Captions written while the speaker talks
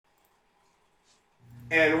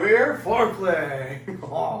And we're foreplay.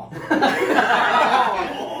 Oh.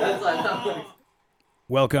 That's not funny.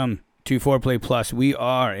 Welcome to Foreplay Plus. We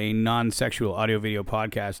are a non-sexual audio-video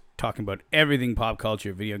podcast talking about everything pop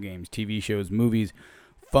culture, video games, TV shows, movies,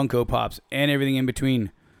 Funko Pops, and everything in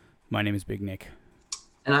between. My name is Big Nick.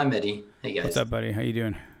 And I'm Eddie. Hey guys. What's up, buddy? How you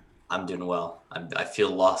doing? I'm doing well. I feel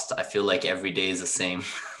lost. I feel like every day is the same.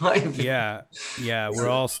 Yeah, we're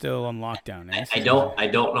all still on lockdown. Eh? I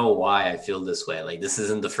don't know why I feel this way. Like, this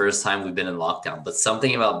isn't the first time we've been in lockdown, but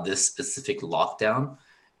something about this specific lockdown,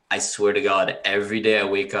 I swear to God, every day I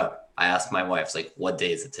wake up, I ask my wife, like, what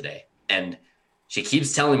day is it today? And she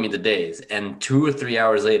keeps telling me the days, and 2 or 3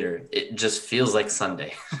 hours later, it just feels like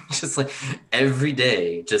Sunday. Just like every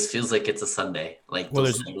day just feels like it's a Sunday. Like,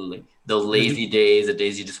 well, the lazy days, the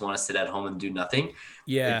days you just want to sit at home and do nothing.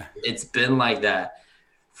 Yeah. It's been like that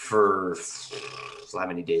for how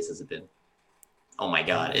many days has it been? Oh my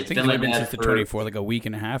God. It's been like that since the 24th, like a week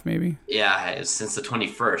and a half, maybe? Yeah, since the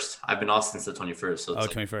 21st. I've been off since the 21st. So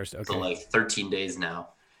it's 21st. Okay. So like 13 days now.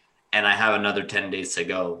 And I have another 10 days to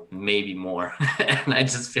go, maybe more. And I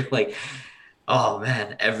just feel like, oh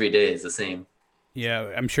man, every day is the same.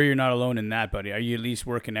 Yeah, I'm sure you're not alone in that, buddy. Are you at least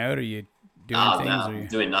working out? Are you doing things? No, I'm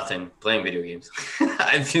doing nothing. Playing video games.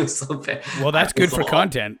 I feel so bad. Well, that's good for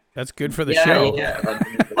content. That's good for the show. Yeah,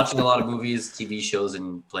 like, watching a lot of movies, TV shows,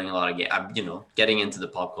 and playing a lot of games. I'm, getting into the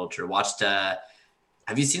pop culture. Watched. Have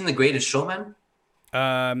you seen The Greatest Showman?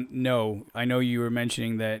 No. I know you were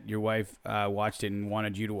mentioning that your wife watched it and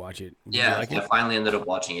wanted you to watch it. Did you like it? I finally ended up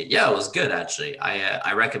watching it. Yeah, it was good actually.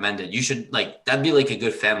 I recommend it. You should that'd be like a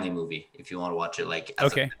good family movie if you want to watch it. Like,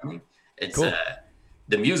 as a family. It's cool.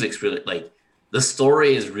 The music's really the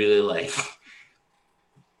story is really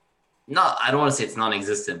not. I don't want to say it's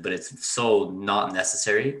non-existent, but it's so not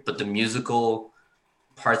necessary. But the musical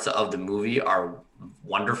parts of the movie are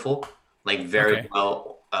wonderful. Like, very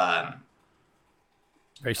well.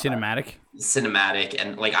 Very cinematic. Cinematic,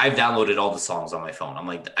 and I've downloaded all the songs on my phone. I'm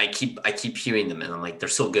like, I keep hearing them, and I'm like, they're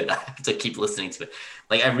so good. I have to keep listening to it.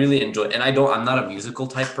 I really enjoy it, and I'm not a musical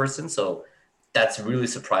type person, so that's really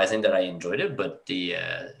surprising that I enjoyed it. But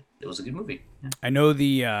it was a good movie. Yeah. I know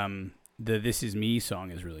the "This Is Me"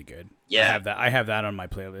 song is really good. Yeah, I have that on my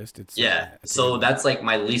playlist. It's so that's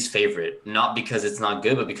my least favorite, not because it's not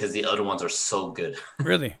good, but because the other ones are so good.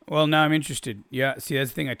 Really? Well, now I'm interested. Yeah, see, that's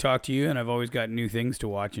the thing. I talk to you, and I've always got new things to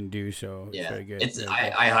watch and do. So it's very good.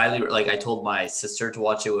 I highly I told my sister to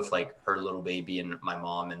watch it with her little baby and my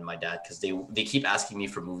mom and my dad, because they keep asking me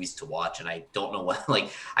for movies to watch, and I don't know what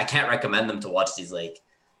I can't recommend them to watch these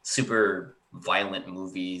super violent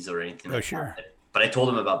movies or anything. Sure. That. But I told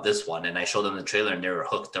them about this one, and I showed them the trailer, and they were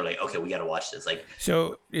hooked. They're like, "Okay, we got to watch this."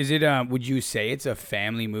 So is it? Would you say it's a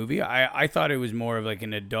family movie? I thought it was more of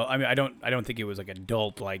an adult. I mean, I don't think it was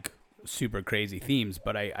adult super crazy themes,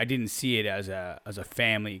 but I didn't see it as a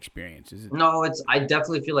family experience. Is it? No, I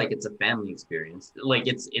definitely feel like it's a family experience.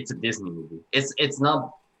 It's a Disney movie. It's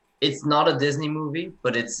not a Disney movie,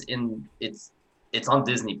 but it's on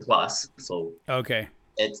Disney Plus. So okay.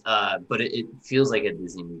 It's but it feels like a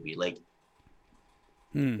Disney movie.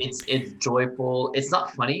 It's joyful. It's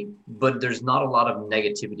not funny, but there's not a lot of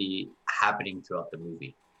negativity happening throughout the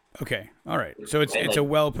movie. Okay. All right. So it's a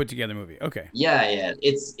well put together movie. Okay. Yeah.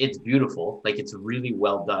 It's beautiful. It's really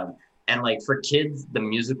well done. And for kids, the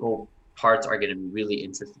musical parts are going to be really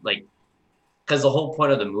interesting. Because the whole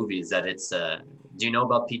point of the movie is that it's do you know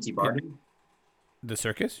about P.T. Barnum? The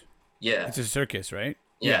circus? Yeah. It's a circus, right?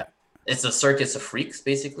 Yeah. It's a circus of freaks,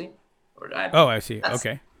 basically. I see.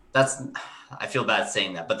 Okay. I feel bad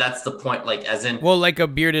saying that, but that's the point. As in, well, a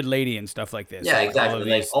bearded lady and stuff like this. Yeah,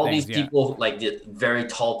 exactly. All these people, the very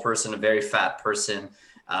tall person, a very fat person,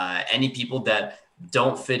 any people that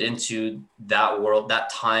don't fit into that world, that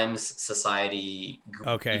times society.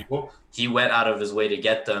 Okay. People, he went out of his way to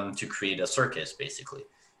get them to create a circus, basically.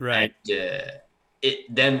 Right. And,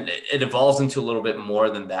 it evolves into a little bit more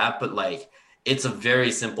than that, but it's a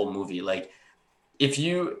very simple movie. If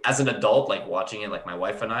you, as an adult, watching it, my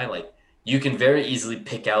wife and I, you can very easily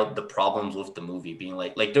pick out the problems with the movie, being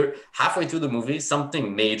they're halfway through the movie,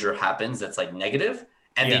 something major happens that's negative,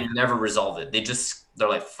 and they never resolve it. They're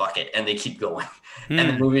like, fuck it, and they keep going. And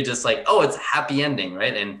the movie just oh, it's a happy ending,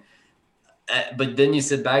 right? And but then you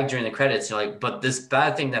sit back during the credits, you're but this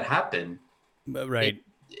bad thing that happened, right?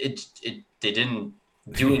 They didn't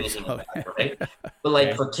do anything about it, right?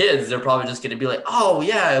 But for kids, they're probably just gonna be oh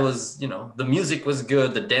yeah, it was, the music was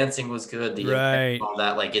good, the dancing was good, all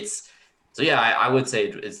that. So yeah, I would say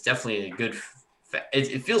it's definitely a good.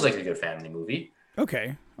 It feels like a good family movie.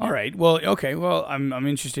 Okay. All right. Well. Okay. Well, I'm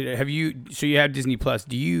interested. So you have Disney Plus?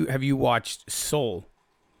 Have you watched Soul?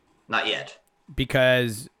 Not yet.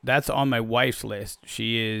 because that's on my wife's list.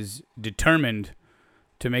 She is determined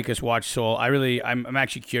to make us watch Soul. I'm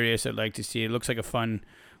actually curious. I'd like to see. It looks like a fun.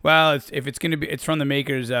 Well, it's from the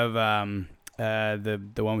makers of the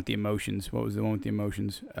one with the emotions. What was the one with the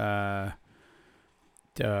emotions?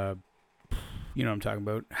 You know what I'm talking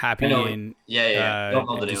about? Happy and Don't know the name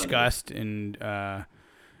of it. disgust and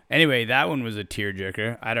anyway, that one was a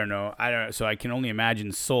tearjerker. I don't know. So I can only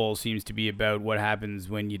imagine Soul seems to be about what happens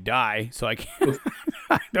when you die. So I can't,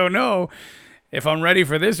 I don't know if I'm ready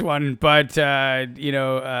for this one, but God,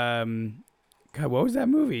 what was that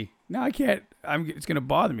movie? No, I can't. It's gonna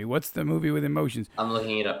bother me. What's the movie with emotions? I'm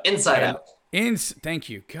looking it up. Inside Out. Thank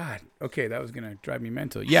you. God. Okay, that was gonna drive me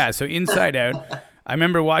mental. Yeah. So Inside Out. I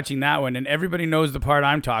remember watching that one, and everybody knows the part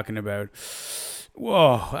I'm talking about.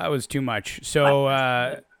 Whoa, that was too much. So,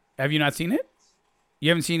 have you not seen it? You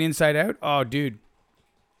haven't seen Inside Out? Oh, dude,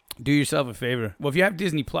 do yourself a favor. Well, if you have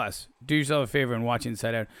Disney Plus, do yourself a favor and watch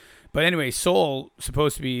Inside Out. But anyway, Soul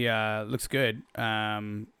supposed to be looks good.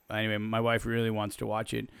 Anyway, my wife really wants to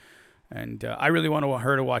watch it, and I really want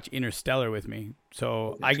her to watch Interstellar with me.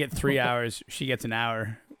 So I get 3 hours, she gets an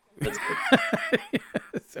hour. That's good.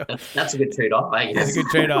 That's a good trade-off, I guess. That's a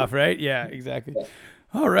good trade-off, right? Yeah, exactly.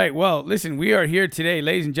 All right. Well, listen, we are here today.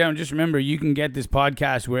 Ladies and gentlemen, just remember, you can get this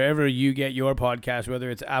podcast wherever you get your podcast,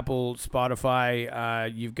 whether it's Apple,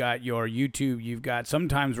 Spotify, you've got your YouTube,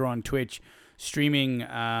 sometimes we're on Twitch streaming,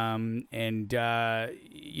 and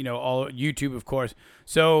all YouTube, of course.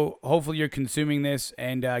 So hopefully you're consuming this.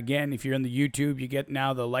 And again, if you're on the YouTube, you get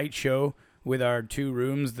now the light show with our 2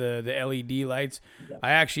 rooms, the LED lights. Yeah. I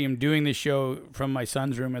actually am doing this show from my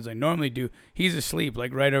son's room as I normally do. He's asleep,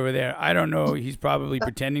 like right over there. I don't know. He's probably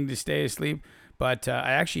pretending to stay asleep, but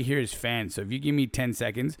I actually hear his fan. So if you give me 10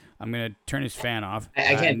 seconds, I'm going to turn his fan off.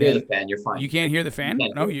 I can't hear the fan. You're fine. You can't hear the fan?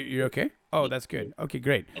 No, you're okay? Oh, that's good. Okay,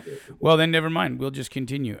 great. Well, then never mind. We'll just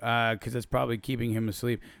continue because that's probably keeping him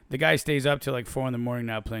asleep. The guy stays up till like 4 a.m.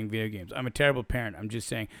 now playing video games. I'm a terrible parent. I'm just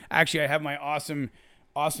saying. Actually, I have my awesome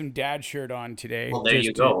dad shirt on today. Well, there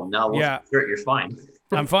you go. Now, shirt, you're fine.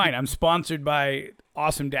 I'm fine. I'm sponsored by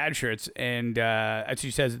Awesome Dad Shirts, and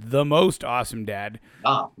actually says the most awesome dad.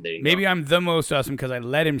 There you Maybe go. I'm the most awesome because I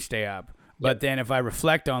let him stay up. But then if I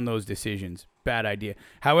reflect on those decisions, bad idea.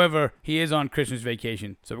 However, he is on Christmas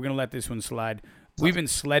vacation, so we're going to let this one slide. We've been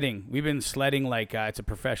sledding. Like it's a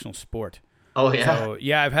professional sport. Oh, yeah. So,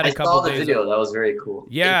 yeah, I've had a I couple saw the days. video. That was very cool.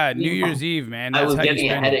 Yeah, New Year's Eve, man. I was getting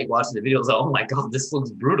a headache watching the videos. Oh, my God, this looks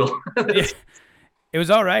brutal. It was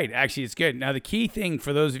all right. Actually, it's good. Now, the key thing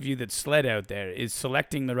for those of you that sled out there is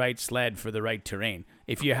selecting the right sled for the right terrain.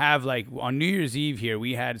 If you have, like, on New Year's Eve here,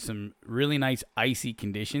 we had some really nice icy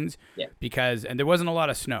conditions and there wasn't a lot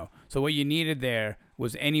of snow. So what you needed there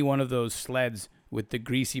was any one of those sleds with the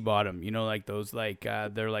greasy bottom, like those,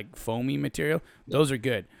 they're like foamy material. Those are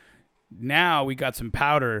good. Now we got some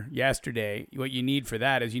powder yesterday. What you need for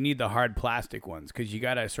that is you need the hard plastic ones because you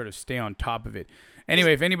got to sort of stay on top of it.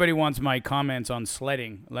 Anyway, if anybody wants my comments on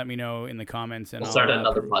sledding, let me know in the comments. And we'll start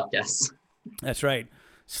another podcast. That's right.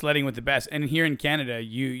 Sledding with the best. And here in Canada,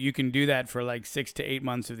 you can do that for like 6 to 8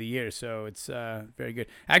 months of the year. So it's very good.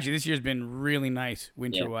 Actually, this year's been really nice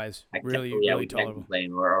winter-wise. Really tolerable.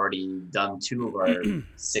 We're already done 2 of our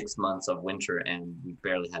 6 months of winter, and we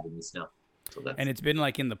barely had any snow. So and it's been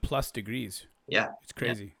like in the plus degrees. Yeah. It's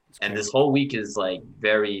crazy. Yeah. It's crazy. And this whole week is like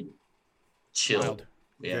very chilled. Mild.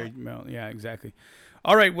 Yeah. Very mild. Yeah, exactly.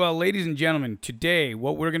 All right. Well, ladies and gentlemen, today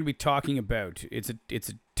what we're going to be talking about, it's a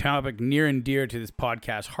topic near and dear to this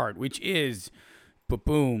podcast heart, which is,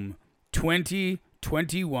 boom,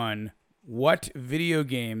 2021. What video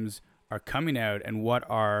games are coming out and what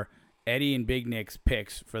are Eddie and Big Nick's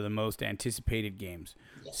picks for the most anticipated games?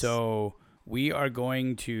 Yes. So we are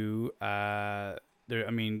going to,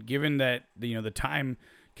 given that the time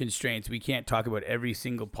constraints, we can't talk about every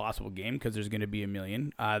single possible game because there's going to be a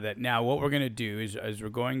million. That now what we're going to do is we're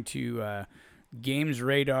going to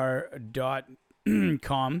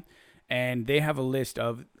gamesradar.com, and they have a list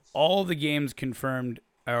of all the games confirmed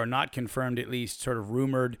or not confirmed, at least sort of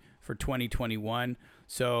rumored for 2021.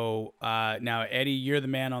 So now, Eddie, you're the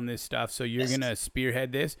man on this stuff, so you're going to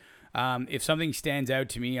spearhead this. If something stands out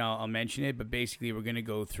to me, I'll mention it. But basically, we're going to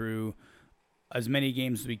go through as many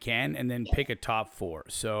games as we can and then pick a top 4.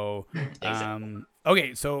 So,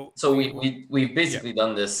 okay. So we've basically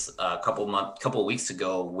done this a couple weeks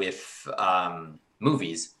ago with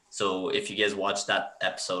movies. So if you guys watched that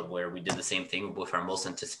episode where we did the same thing with our most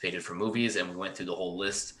anticipated for movies, and we went through the whole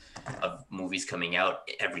list of movies coming out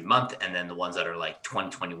every month, and then the ones that are like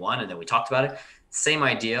 2021, and then we talked about it. Same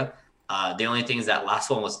idea. The only thing is that last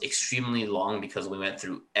one was extremely long because we went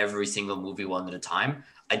through every single movie one at a time.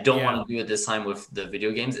 I don't Yeah. want to do it this time with the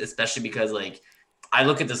video games, especially because like I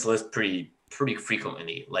look at this list pretty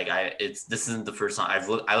frequently. Like this isn't the first time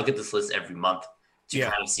I look at this list every month to Yeah.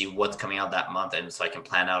 kind of see what's coming out that month, and so I can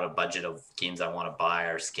plan out a budget of games I want to buy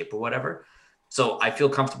or skip or whatever. So I feel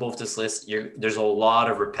comfortable with this list. There's a lot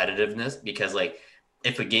of repetitiveness because like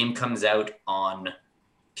if a game comes out on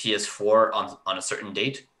PS4 on a certain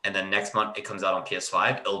date, and then next month it comes out on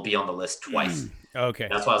PS5, it'll be on the list twice. Okay.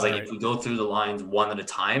 That's why I was like, All right. if we go through the lines one at a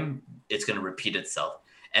time, it's going to repeat itself.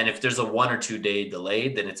 And if there's a 1 or 2 day delay,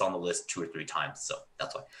 then it's on the list 2 or 3 times. So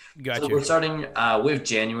that's why. Gotcha. So we're starting with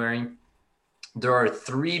January. There are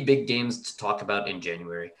 3 big games to talk about in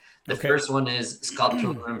January. The Okay. first one is Scott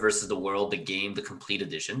Pilgrim versus the World, the game, the complete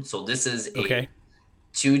edition. So this is a Okay.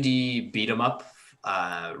 2D beat 'em up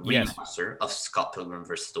Yes. remaster of Scott Pilgrim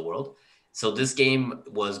versus the World. So this game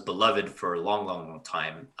was beloved for a long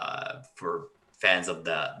time for fans of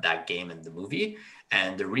that game and the movie,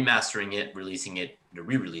 and they're remastering it, they're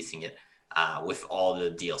re-releasing it with all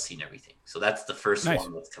the DLC and everything. So that's the first Nice.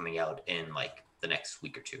 one that's coming out in like the next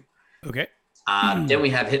week or 2. Okay. Then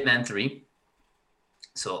we have Hitman 3.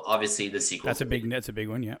 So obviously the sequel. That's a big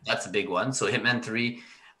one. Yeah. That's a big one. So Hitman 3,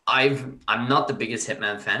 I'm not the biggest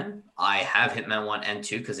Hitman fan. I have Hitman 1 and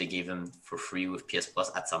 2 because they gave them for free with PS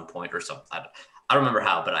Plus at some point or something. I don't remember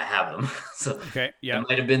how, but I have them. So Okay. Yeah. it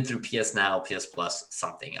might have been through PS Now, PS Plus,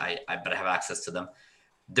 something. But I have access to them.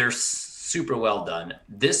 They're super well done.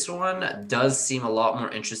 This one does seem a lot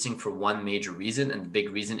more interesting for one major reason, and the big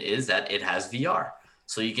reason is that it has VR.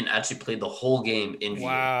 So you can actually play the whole game in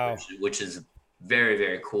Wow. VR, which is very,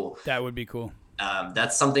 very cool. That would be cool.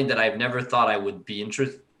 That's something that I've never thought I would be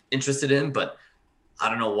interested in, but I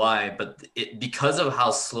don't know why. But because of how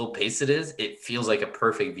slow paced it is, it feels like a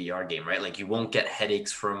perfect VR game, right? Like you won't get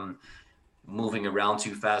headaches from moving around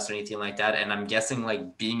too fast or anything like that. And I'm guessing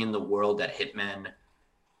like being in the world that Hitman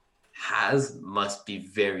has must be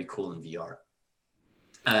very cool in VR.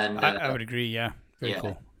 And I would agree. Yeah. Very yeah.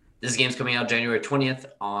 cool. This game's coming out January 20th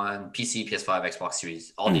on PC, PS5, Xbox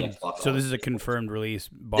Series, all the Xbox. So this is a confirmed release,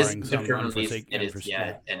 This barring is some confirmed release,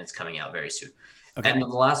 unforeseen. and it's coming out very soon. Okay. And the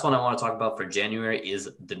last one I want to talk about for January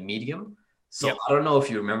is The Medium. So Yep. I don't know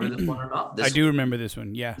if you remember this one or not. I do remember this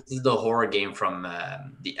one. Yeah. This is the horror game from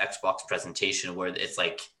the Xbox presentation where it's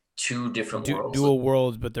like 2 different worlds. Dual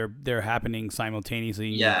worlds, but they're happening simultaneously.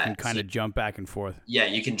 Yeah, You can kind of jump back and forth. Yeah,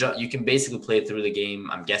 you can basically play through the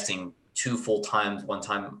game, I'm guessing 2 full times, one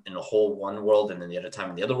time in the whole one world and then the other time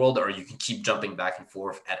in the other world, or you can keep jumping back and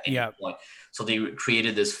forth at any point. So they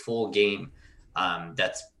created this full game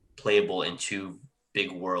that's playable in 2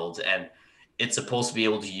 big worlds, and it's supposed to be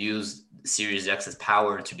able to use Series X's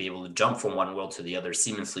power to be able to jump from one world to the other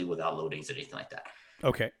seamlessly without loadings or anything like that.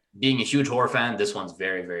 Okay. Being a huge horror fan, this one's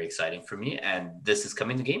very, very exciting for me, and this is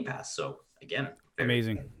coming to Game Pass. So again,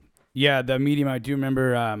 amazing. Yeah, The Medium. I do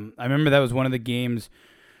remember. I remember that was one of the games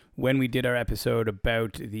when we did our episode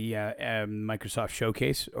about the Microsoft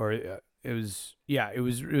Showcase, or it was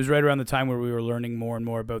right around the time where we were learning more and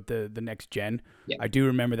more about the next gen. Yeah. I do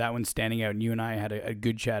remember that one standing out, and you and I had a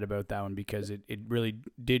good chat about that one because it really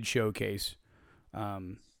did showcase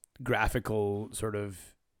graphical sort of,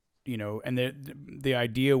 and the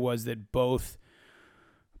idea was that both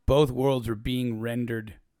worlds were being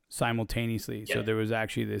rendered simultaneously. Yeah. So there was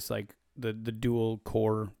actually this like the dual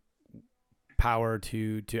core power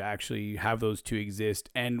to actually have those 2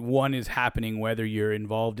 exist, and one is happening whether you're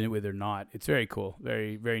involved in it with or not. It's very cool,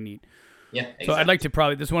 very, very neat. Yeah. Exactly. So I'd like to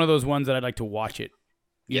this is one of those ones that I'd like to watch it.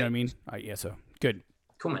 You Yeah. know what I mean? Yeah. So good.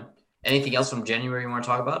 Cool, man. Anything else from January you want to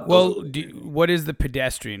talk about? Well, what is the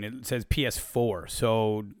Pedestrian? It says PS4.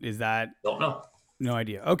 So is that? Don't know. No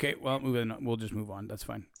idea. Okay. Well, we'll just move on. That's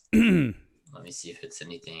fine. Let me see if it's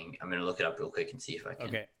anything. I'm gonna look it up real quick and see if I can.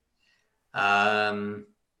 Okay.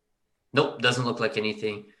 Nope, doesn't look like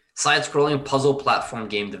anything. Side-scrolling puzzle platform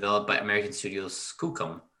game developed by American studios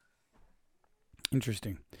Skookum.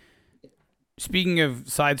 Interesting. Speaking of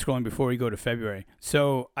side-scrolling, before we go to February,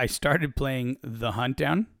 so I started playing The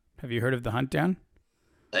Huntdown. Have you heard of The Huntdown?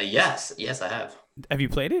 Yes, I have. Have you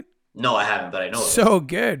played it? No, I haven't, but I know. So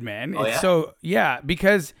good, man. Oh, It's yeah? so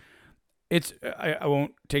because it's I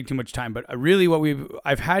won't take too much time, but really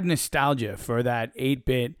I've had nostalgia for that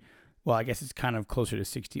 8-bit. Well, I guess it's kind of closer to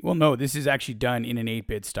 16. Well, no, this is actually done in an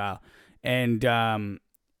 8-bit style. And I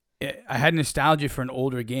had nostalgia for an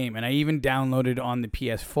older game. And I even downloaded on the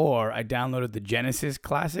PS4, I downloaded the Genesis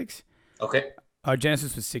Classics. Okay.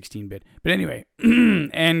 Genesis was 16-bit. But anyway,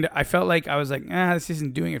 and I felt like I was like, this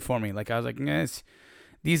isn't doing it for me. Like I was like,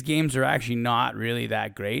 these games are actually not really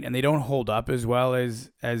that great. And they don't hold up as well as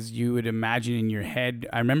you would imagine in your head.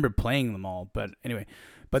 I remember playing them all. But anyway.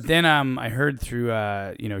 But then I heard through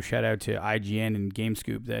shout out to IGN and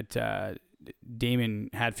GameScoop that Damon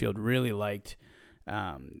Hatfield really liked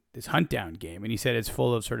this Hunt Down game, and he said it's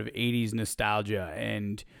full of sort of 80s nostalgia,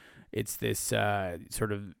 and it's this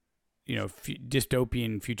sort of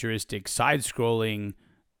dystopian, futuristic, side-scrolling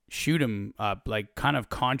shoot 'em up, like kind of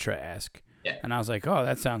Contra-esque. Yeah. And I was like, oh,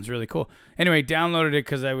 that sounds really cool. Anyway, downloaded it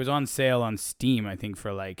because I was on sale on Steam, I think, for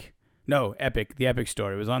Epic, the Epic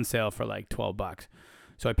Store. It was on sale for like $12.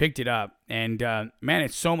 So I picked it up, and man,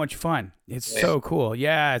 it's so much fun. It's so cool.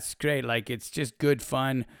 Yeah, it's great. Like, it's just good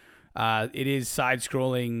fun. It is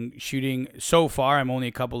side-scrolling shooting. So far, I'm only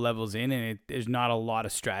a couple levels in, and there's not a lot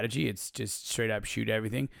of strategy. It's just straight up shoot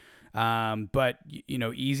everything. But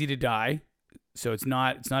easy to die. So it's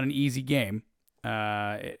not an easy game.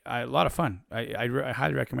 A lot of fun. I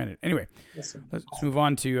highly recommend it. Anyway, let's move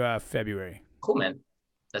on to February. Cool, man.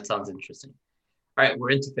 That sounds interesting. All right,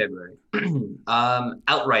 we're into February.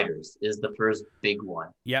 Outriders is the first big one.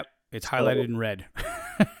 Yep, it's highlighted in red.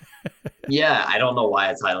 Yeah, I don't know why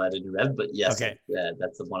it's highlighted in red, but yes, okay.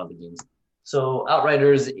 That's one of the games. So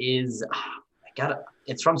Outriders is,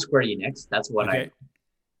 it's from Square Enix. That's what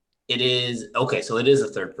it is. Okay, so it is a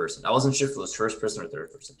third person. I wasn't sure if it was first person or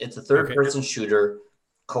third person. It's a third person shooter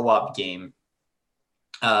co-op game.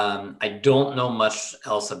 I don't know much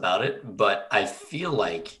else about it, but I feel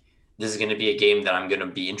like this is going to be a game that I'm going to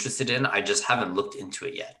be interested in. I just haven't looked into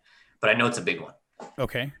it yet, but I know it's a big one.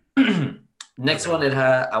 Okay. Next one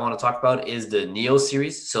I want to talk about is the Neo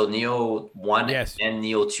series. So Neo 1 and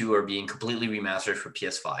Neo 2 are being completely remastered for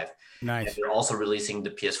PS5. Nice. And they're also releasing the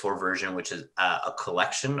PS4 version, which is a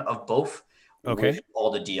collection of both. Okay. With all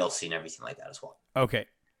the DLC and everything like that as well. Okay.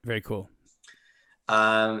 Very cool.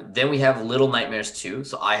 Then we have Little Nightmares 2.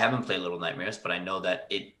 So I haven't played Little Nightmares, but I know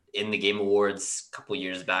that in the Game Awards a couple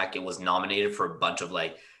years back, it was nominated for a bunch of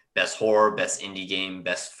like best horror, best indie game,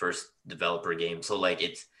 best first developer game. So like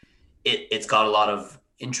it's got a lot of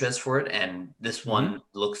interest for it, and this one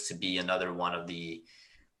looks to be another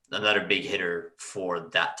big hitter for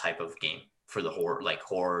that type of game, for the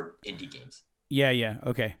horror indie games. Yeah.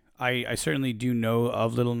 Okay. I certainly do know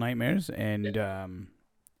of Little Nightmares, and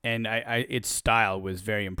and its style was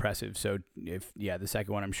very impressive. So the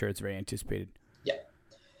second one, I'm sure it's very anticipated. Yeah.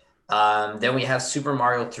 Then we have Super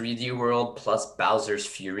Mario 3D World plus Bowser's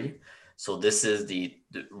Fury. So this is the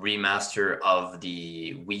remaster of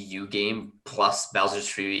the Wii U game, plus Bowser's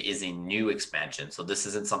Fury is a new expansion. So this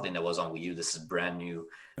isn't something that was on Wii U. This is brand new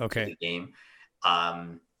game.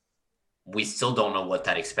 We still don't know what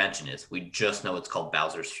that expansion is. We just know it's called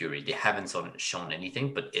Bowser's Fury. They haven't shown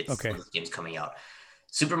anything, but this game's coming out.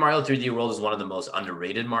 Super Mario 3D World is one of the most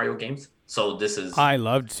underrated Mario games. So this is... I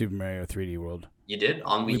loved Super Mario 3D World. You did?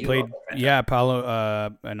 On Wii U? Played,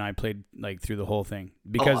 Paolo and I played like through the whole thing.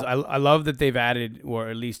 Because I love that they've added, or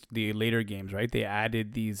at least the later games, right? They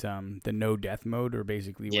added these, the no death mode, or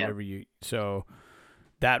basically whatever you... So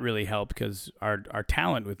that really helped, because our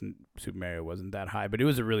talent with Super Mario wasn't that high. But it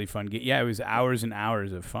was a really fun game. Yeah, it was hours and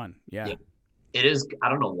hours of fun. Yeah. It is. I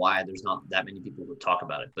don't know why there's not that many people who talk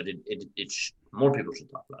about it, but more people should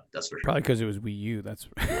talk about it. That's for sure. Probably because it was Wii U. That's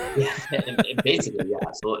basically,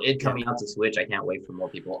 yeah. So it coming out to Switch, I can't wait for more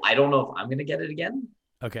people. I don't know if I'm gonna get it again.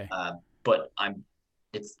 Okay. But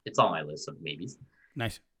it's on my list of maybes.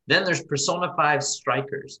 Nice. Then there's Persona 5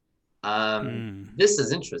 Strikers. This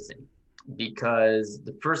is interesting because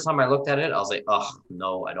the first time I looked at it, I was like, oh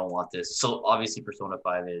no, I don't want this. So obviously, Persona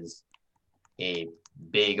 5 is a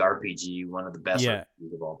big RPG, one of the best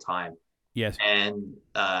RPGs of all time. Yes. And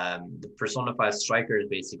the Persona 5 Strikers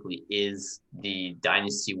basically is the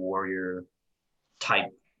Dynasty Warrior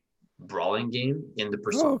type brawling game in the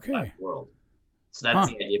Persona 5 world. So that's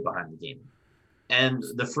the idea behind the game. And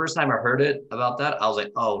the first time I heard about that, I was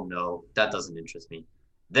like, oh no, that doesn't interest me.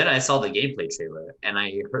 Then I saw the gameplay trailer and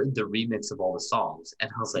I heard the remix of all the songs, and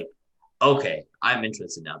I was like, okay, I'm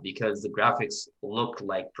interested now, because the graphics look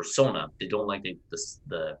like Persona. They don't like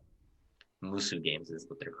the Musu games is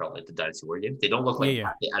what they're called, like the Dynasty Warrior games. They don't look like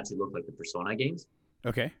that. They actually look like the Persona games.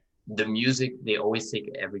 Okay. The music, they always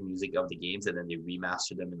take every music of the games and then they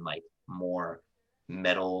remaster them in like more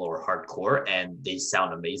metal or hardcore, and they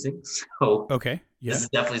sound amazing. So this is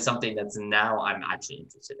definitely something that's now I'm actually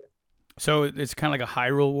interested in. So it's kind of like a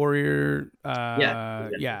Hyrule Warrior.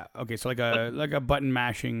 Yeah. Okay. So like a button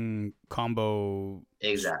mashing combo.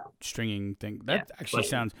 Exactly. Stringing thing.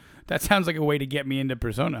 That sounds like a way to get me into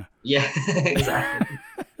Persona. Yeah. Exactly.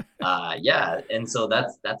 And so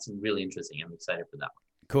that's really interesting. I'm excited for that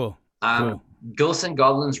one. Cool. Ghosts and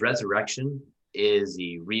Goblins Resurrection is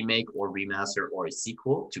a remake or remaster or a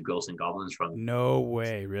sequel to Ghosts and Goblins from... No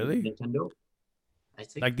way, really? Nintendo, I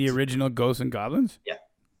think. Like the original Ghosts and Goblins? Yeah.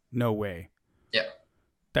 No way. Yeah.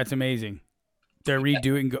 That's amazing. They're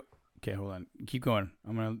redoing. Okay, hold on. Keep going.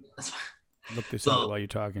 I'm gonna That's fine. look this So, up while you're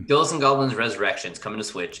talking. Ghosts and Goblins Resurrections coming to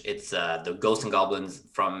Switch. It's the Ghosts and Goblins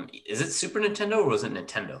from, is it Super Nintendo or was it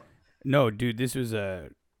Nintendo? No, dude, this was a.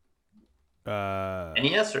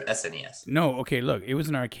 NES or SNES? No, okay, look, it was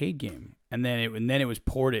an arcade game, and then it was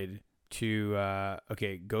ported to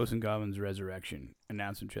Ghosts and Goblins Resurrection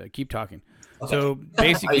announcement trailer. Keep talking. Okay. So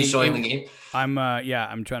basically, Are you showing the game?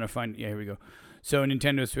 I'm trying to find. Yeah, here we go. So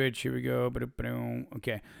Nintendo Switch, here we go.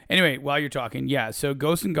 Okay. Anyway, while you're talking, yeah. So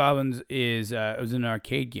Ghosts and Goblins is it was an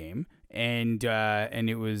arcade game, and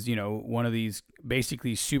it was one of these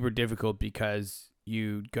basically super difficult because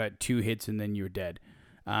you got 2 hits and then you were dead,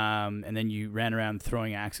 and then you ran around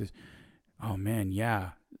throwing axes. Oh man,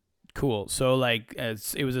 yeah, cool. So like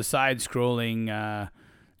it was a side-scrolling.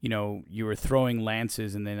 You were throwing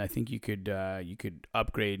lances, and then I think you could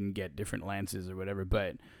upgrade and get different lances or whatever.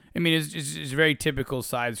 But I mean, it's a very typical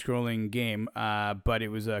side-scrolling game. But it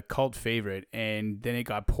was a cult favorite, and then it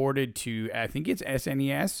got ported to I think it's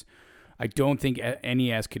SNES. I don't think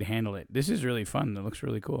NES could handle it. This is really fun. It looks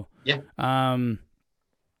really cool. Yeah.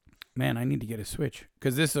 Man, I need to get a Switch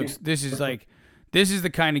because this is the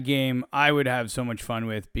kind of game I would have so much fun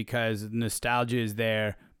with because nostalgia is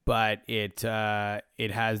there. But it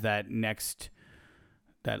has that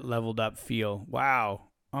leveled up feel. Wow.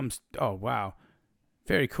 Wow.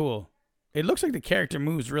 Very cool. It looks like the character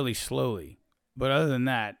moves really slowly. But other than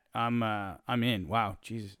that, I'm in. Wow.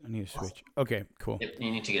 Jesus, I need a Switch. Okay, cool. Yep, you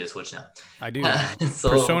need to get a Switch now. I do. So,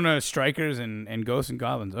 Persona Strikers and Ghosts and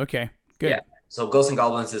Goblins. Okay. Good. Yeah. So Ghosts and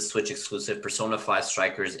Goblins is Switch exclusive. Persona 5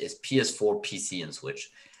 Strikers is PS4, PC, and Switch.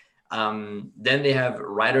 Then they have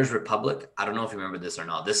Riders Republic. I don't know if you remember this or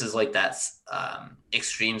not. This is like that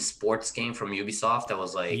extreme sports game from Ubisoft that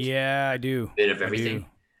was like I do. A bit of everything.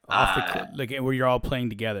 Like where you're all playing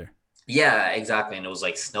together. Yeah, exactly. And it was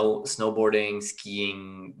like snowboarding,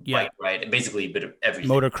 skiing, bike ride, basically a bit of everything.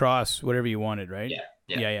 Motocross, whatever you wanted, right?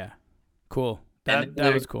 Yeah. Cool. That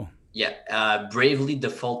was cool. Yeah. Bravely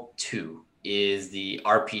Default 2 is the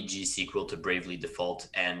RPG sequel to Bravely Default,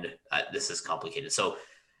 and this is complicated. So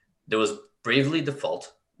there was Bravely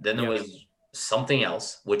Default, then there was something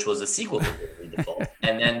else, which was a sequel to Bravely Default,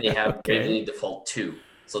 and then they have Bravely Default 2.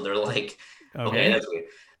 So they're like, okay, that's weird.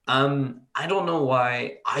 I don't know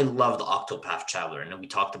why. I love the Octopath Traveler, and we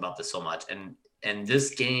talked about this so much, and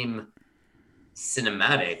this game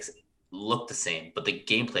cinematics look the same, but the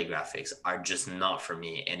gameplay graphics are just not for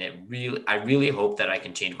me. And I really hope that I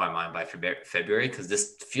can change my mind by February, because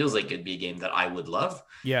this feels like it'd be a game that I would love.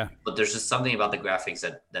 Yeah. But there's just something about the graphics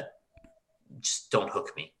that just don't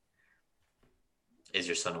hook me. Is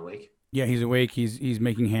your son awake? Yeah, he's awake. He's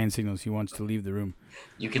making hand signals. He wants to leave the room.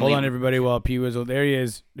 You can hold on, everybody, while P Wizzle. There he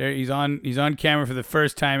is. There he's on camera for the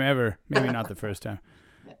first time ever. Maybe not the first time.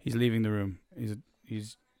 He's leaving the room.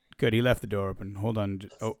 He's good. He left the door open. Hold on.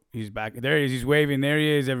 Oh, he's back. There he is. He's waving. There he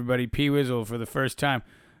is, everybody. P Wizzle for the first time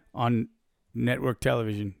on network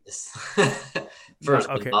television. First,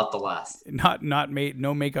 but not the last. Not made.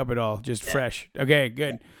 No makeup at all. Just fresh. Okay,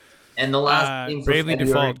 good. And the last thing for Bravely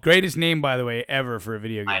February, Default. Greatest name, by the way, ever for a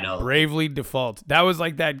video game. I know. Bravely Default. That was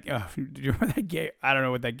like that. Do you remember that game? I don't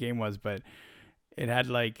know what that game was, but it had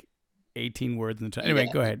like 18 words in the title. Anyway,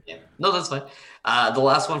 go ahead. Yeah. No, that's fine. The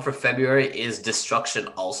last one for February is Destruction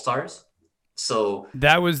All-Stars. So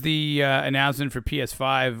that was the announcement for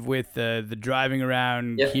PS5 with the driving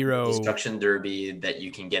around hero Destruction Derby that you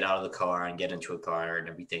can get out of the car and get into a car and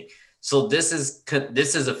everything. So this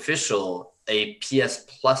is official, a PS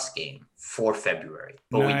Plus game for February.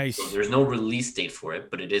 But nice. So there's no release date for it,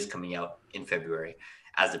 but it is coming out in February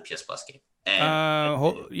as a PS Plus game. And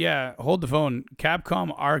hold the phone.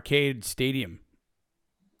 Capcom Arcade Stadium.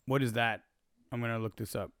 What is that? I'm gonna look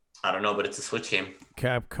this up. I don't know, but it's a Switch game.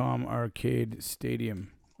 Capcom Arcade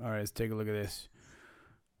Stadium. All right, let's take a look at this.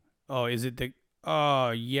 Oh, is it the? Oh,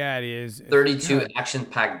 yeah, it is. 32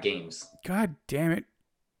 action-packed games. God damn it!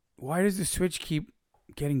 Why does the Switch keep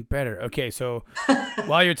getting better? Okay, so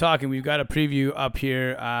while you're talking, we've got a preview up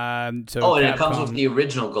here. And it comes with the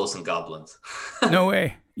original Ghosts and Goblins. No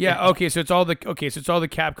way. Yeah. Okay. So it's all the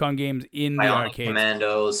Capcom games in the arcade.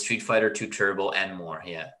 Commando, Street Fighter 2 Turbo, and more.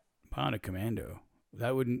 Yeah. Bionic Commando.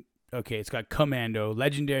 That wouldn't. Okay. It's got Commando,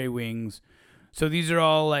 Legendary Wings. So these are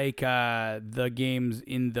all like the games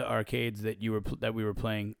in the arcades that we were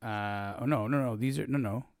playing. No. These are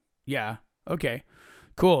no. Yeah. Okay.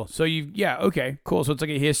 Cool. So okay, cool. So it's like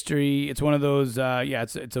a history. It's one of those.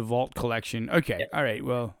 It's a vault collection. Okay. Yeah. All right.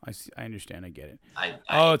 Well, I understand. I get it.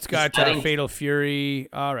 It's got Fatal Fury.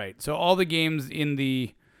 All right. So all the games in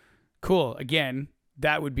the. Cool. Again,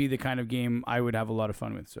 that would be the kind of game I would have a lot of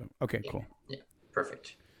fun with. So, okay, cool. Yeah,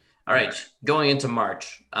 perfect. All right, going into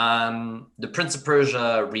March, the Prince of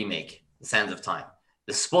Persia remake, The Sands of Time.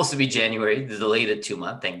 This is supposed to be January. They delayed it 2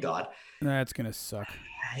 months, thank God. That's going to suck.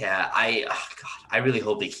 Yeah, I really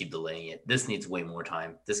hope they keep delaying it. This needs way more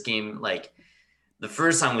time. This game, like, the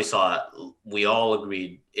first time we saw it, we all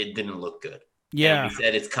agreed it didn't look good. Yeah. And we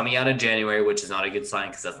said it's coming out in January, which is not a good sign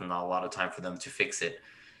because that's not a lot of time for them to fix it.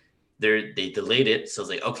 They delayed it, so I was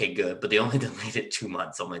like, okay, good. But they only delayed it 2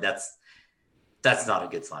 months. So I'm like, that's not a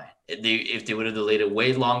good sign. If they would have delayed it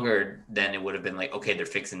way longer, then it would have been like, okay, they're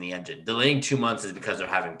fixing the engine. Delaying 2 months is because they're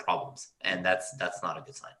having problems, and that's not a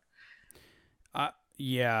good sign.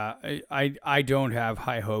 Yeah, I don't have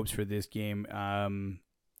high hopes for this game.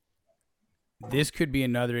 This could be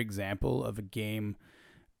another example of a game.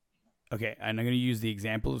 Okay, and I'm going to use the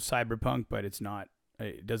example of Cyberpunk, but it's not.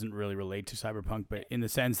 It doesn't really relate to Cyberpunk, but in the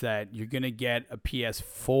sense that you're going to get a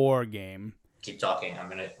PS4 game. Keep talking.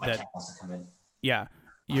 My cat wants to come in. Yeah,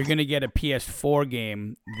 you're going to get a PS4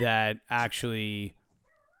 game that actually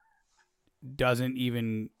doesn't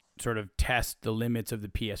even sort of test the limits of the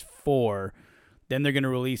PS4. Then they're going to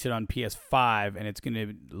release it on PS5, and it's going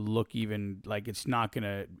to look even like it's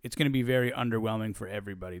going to be very underwhelming for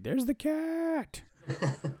everybody. There's the cat.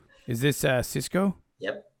 Is this Cisco?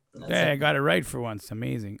 Yep. Hey, I got it right for once.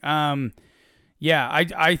 Amazing. Yeah,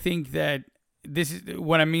 I think that this is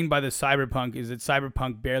what I mean by the Cyberpunk is that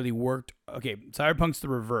Cyberpunk barely worked. Okay, Cyberpunk's the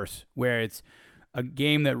reverse, where it's a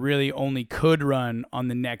game that really only could run on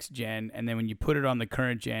the next gen, and then when you put it on the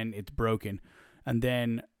current gen, it's broken. And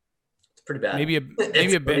then it's pretty bad. Maybe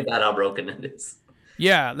it's pretty bad how broken it is.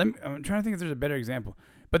 Yeah, I'm trying to think if there's a better example.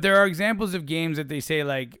 But there are examples of games that they say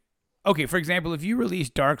like, okay, for example, if you release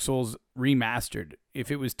Dark Souls remastered,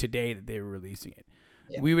 if it was today that they were releasing it,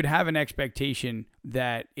 we would have an expectation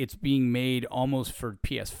that it's being made almost for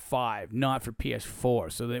PS5, not for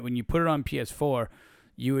PS4. So that when you put it on PS4,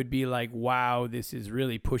 you would be like, wow, this is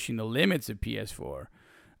really pushing the limits of PS4.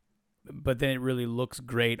 But then it really looks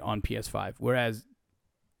great on PS5. Whereas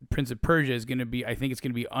Prince of Persia is going to be, I think it's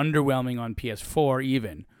going to be underwhelming on PS4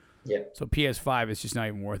 even. Yeah. So PS5 is just not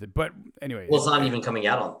even worth it. But anyway. Well, it's not even coming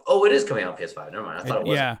out on. Oh, it is coming out on PS5. Never mind. I thought it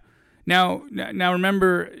was. Yeah. Now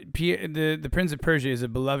remember, the Prince of Persia is a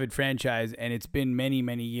beloved franchise, and it's been many,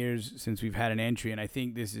 many years since we've had an entry. And I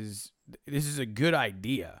think this is a good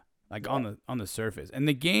idea, like on the surface. And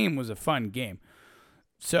the game was a fun game.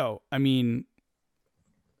 So I mean,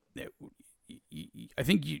 I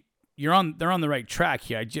think they're on the right track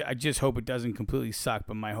here. I just hope it doesn't completely suck,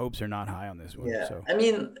 but my hopes are not high on this one. Yeah. So. I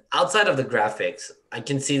mean, outside of the graphics, I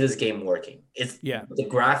can see this game working. The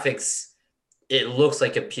graphics. It looks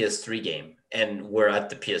like a PS3 game, and we're at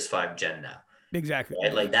the PS5 gen now. Exactly.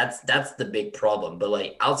 Right? Like that's the big problem. But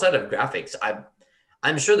like outside of graphics,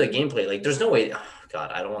 I'm sure the gameplay, like there's no way. Oh God,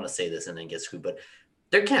 I don't want to say this and then get screwed, but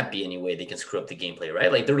there can't be any way they can screw up the gameplay, right?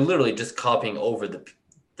 Like they're literally just copying over the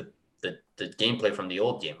gameplay from the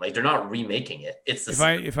old game. Like they're not remaking it. It's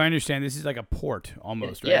the if I understand, this is like a port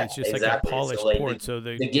almost, right? Yeah, it's just exactly. like a polished port. So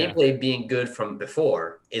the gameplay being good from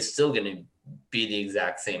before is still going to be the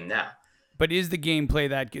exact same now. But is the gameplay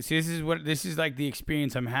that good? See, this is like the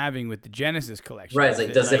experience I'm having with the Genesis collection. Right, it's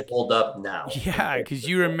like, does it hold up now? Yeah, because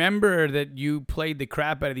you remember that you played the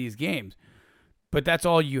crap out of these games, but that's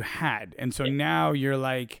all you had. And so now you're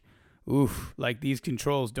like, oof, like these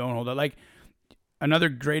controls don't hold up. Like another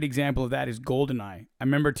great example of that is GoldenEye. I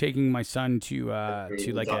remember taking my son to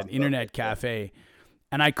like an internet cafe,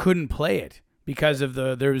 and I couldn't play it because of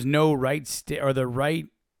there was no right stick, or the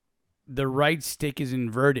right stick is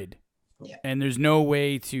inverted. Yeah. And there's no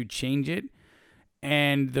way to change it.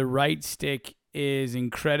 And the right stick is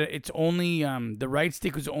incredible. It's only the right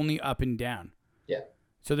stick was only up and down. Yeah.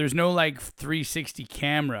 So there's no like 360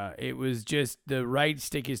 camera. It was just the right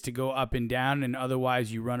stick is to go up and down, and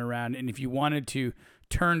otherwise you run around. And if you wanted to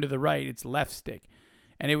turn to the right, it's left stick.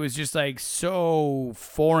 And it was just like so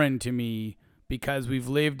foreign to me because we've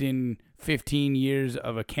lived in 15 years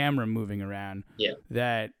of a camera moving around. Yeah.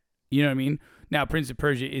 That, you know what I mean? Now, Prince of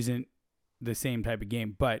Persia isn't the same type of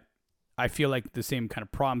game, but I feel like the same kind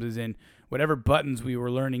of problems as in whatever buttons we were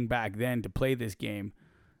learning back then to play this game,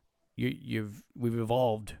 we've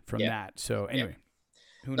evolved from that. So anyway,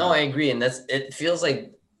 who knows? No, I agree, and it feels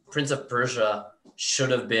like Prince of Persia should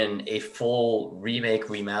have been a full remake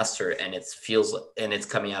remaster, and it's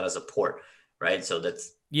coming out as a port, right? So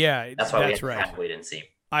that's why we have to wait and see.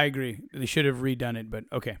 I agree. They should have redone it, but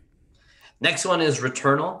okay. Next one is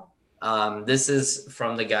Returnal. This is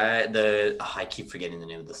from the guy, I keep forgetting the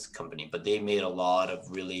name of this company, but they made a lot of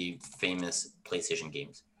really famous PlayStation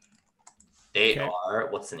games. They are,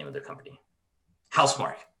 what's the name of their company?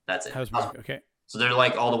 Housemarque. That's it. Housemarque. Okay. So they're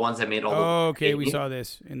like all the ones that made all the. Oh, okay. We games. saw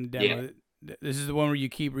this in the demo. This is the one where you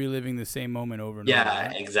keep reliving the same moment over and over. Yeah,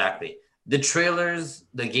 Right? exactly. The trailers,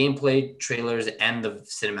 the gameplay trailers, and the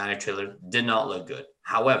cinematic trailer did not look good.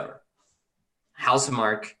 However,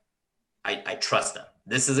 Housemarque, I trust them.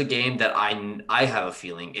 This is a game that I have a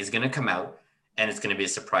feeling is going to come out and it's going to be a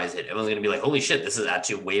surprise hit. Everyone's going to be like, holy shit, this is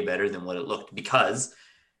actually way better than what it looked, because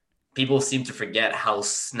people seem to forget how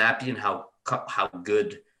snappy and how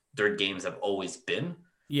good their games have always been.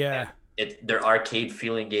 Yeah. Their arcade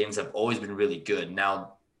feeling games have always been really good.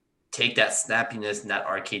 Now, take that snappiness and that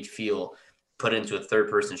arcade feel, put it into a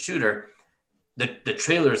third-person shooter. The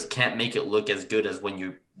trailers can't make it look as good as when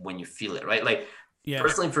you feel it, right? Like,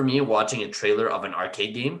 personally, for me, watching a trailer of an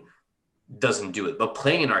arcade game doesn't do it, but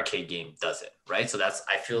playing an arcade game does it, right? So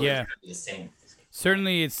I feel it's gonna be the same.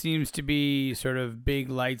 Certainly, it seems to be sort of big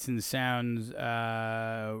lights and sounds,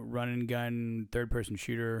 run and gun, third-person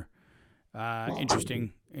shooter.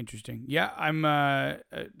 Interesting. Yeah, I'm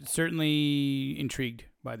certainly intrigued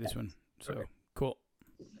by this one. So cool.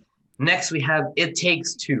 Next, we have It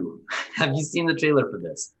Takes Two. Have you seen the trailer for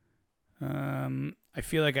this? I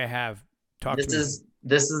feel like I have. This is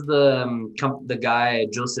the guy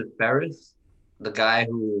Joseph Fares, the guy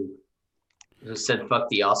who said fuck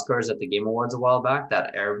the Oscars at the Game Awards a while back.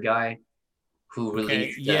 That Arab guy who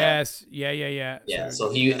released. Yes. Yeah. So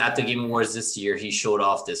he at the Game Awards this year, he showed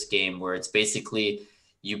off this game where it's basically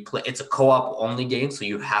you play. It's a co-op only game, so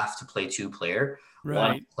you have to play 2-player. Right.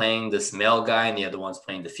 One playing this male guy and the other one's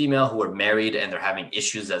playing the female, who are married and they're having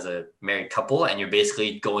issues as a married couple, and you're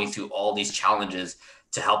basically going through all these challenges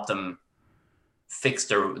to help them fix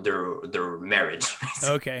their marriage.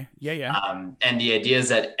 Okay. Yeah. And the idea is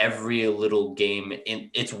that every little game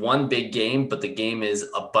it's one big game, but the game is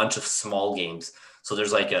a bunch of small games. So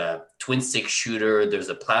there's like a twin stick shooter, there's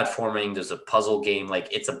a platforming, there's a puzzle game. Like,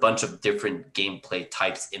 it's a bunch of different gameplay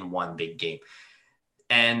types in one big game.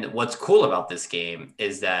 And what's cool about this game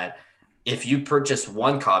is that if you purchase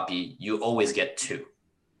one copy, you always get 2.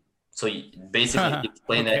 So you basically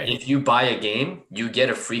explain that if you buy a game, you get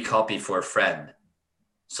a free copy for a friend.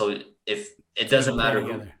 So if it doesn't matter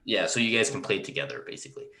so you guys can play together,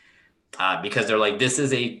 basically. Because they're like, this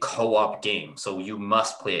is a co-op game, so you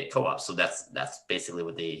must play it co-op. So that's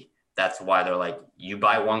basically that's why they're like, you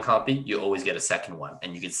buy one copy, you always get a second one,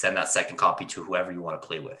 and you can send that second copy to whoever you want to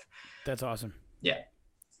play with. That's awesome. Yeah.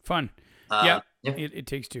 Fun. It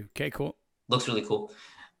Takes Two. Okay, cool. Looks really cool.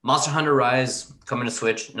 Monster Hunter Rise coming to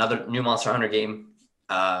Switch. Another new Monster Hunter game.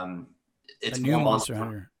 It's a new Monster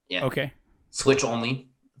Hunter. Yeah. Okay. Switch only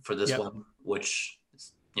for this one, which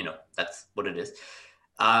that's what it is.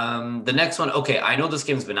 The next one, okay, I know this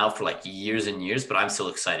game's been out for like years and years, but I'm still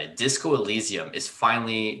excited. Disco Elysium is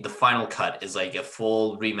finally, the final cut is like a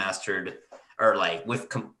full remastered, or like with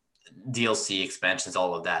DLC expansions,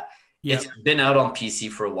 all of that. Yep. It's been out on PC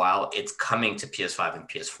for a while. It's coming to PS5 and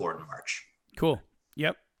PS4 in March. Cool.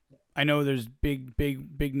 Yep. I know there's big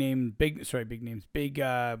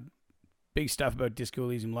stuff about Disco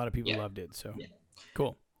Elysium. A lot of people loved it. So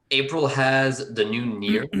cool. April has the new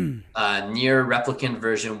Nier, Nier Replicant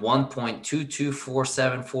version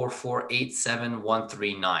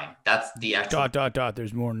 1.22474487139. That's the actual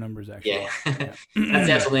There's more numbers actually. Yeah. That's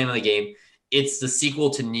the actual name of the game. It's the sequel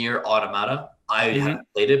to Nier Automata. I haven't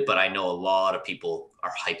played it, but I know a lot of people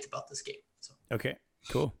are hyped about this game. So. Okay,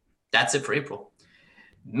 cool. That's it for April.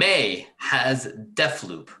 May has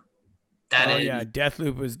Deathloop.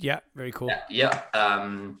 Deathloop was very cool.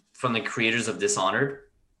 From the creators of Dishonored.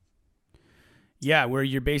 Yeah, where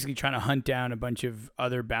you're basically trying to hunt down a bunch of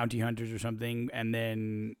other bounty hunters or something, and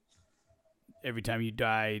then every time you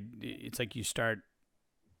die, it's like you start.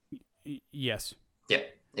 Yes. Yeah,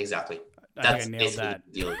 exactly. I think I nailed that.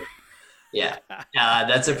 Yeah,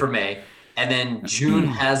 that's it for May. And then June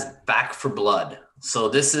has Back 4 Blood. So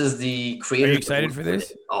this is the creator. Are you excited for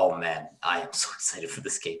this? Oh man, I am so excited for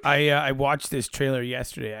this game. I watched this trailer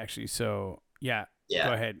yesterday actually. So yeah.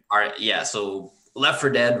 Go ahead. All right. Yeah. So Left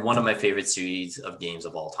 4 Dead, one of my favorite series of games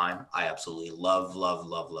of all time. I absolutely love Left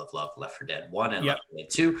 4 Dead 1 and Left 4 Dead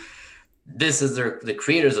 2. This is the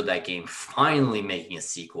creators of that game finally making a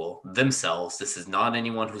sequel themselves. This is not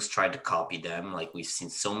anyone who's tried to copy them. Like, we've seen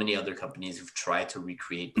so many other companies who've tried to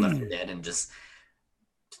recreate Left 4 Dead and just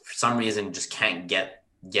for some reason just can't get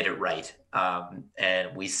it right.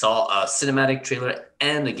 And we saw a cinematic trailer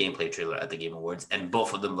and a gameplay trailer at the Game Awards, and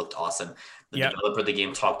both of them looked awesome. The developer of the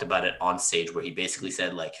game talked about it on stage, where he basically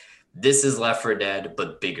said, like, this is Left 4 Dead,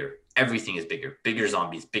 but bigger. Everything is bigger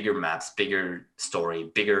zombies, bigger maps, bigger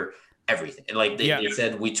story, bigger everything. And like they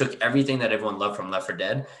said, we took everything that everyone loved from Left 4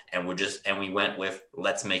 Dead and we went with,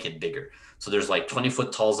 let's make it bigger. So there's like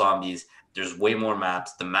 20-foot tall zombies. There's way more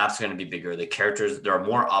maps. The maps are going to be bigger. The characters, there are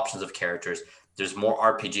more options of characters. There's more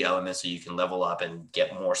RPG elements so you can level up and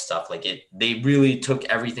get more stuff. Like they really took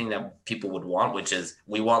everything that people would want, which is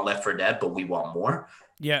we want Left 4 Dead, but we want more.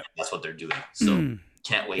 Yeah. That's what they're doing. So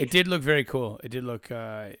can't wait. It did look very cool. It did look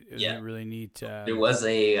it was a really neat. There was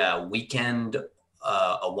a weekend,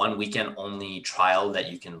 a 1 weekend only trial that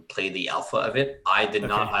you can play the alpha of it. I did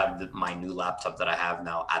not have my new laptop that I have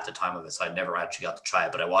now at the time of it, so I never actually got to try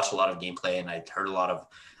it. But I watched a lot of gameplay and I heard a lot of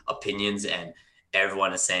opinions, and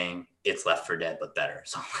everyone is saying it's Left 4 Dead but better.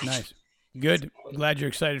 So nice, good. Glad you're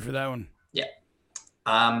excited for that one. Yeah.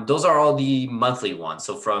 Those are all the monthly ones.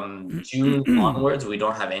 So from June onwards, we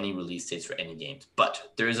don't have any release dates for any games.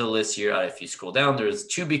 But there is a list here. If you scroll down, there's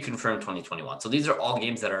to be confirmed 2021. So these are all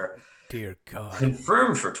games that are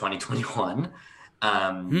confirmed for 2021,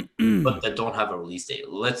 but that don't have a release date.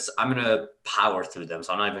 I'm gonna power through them.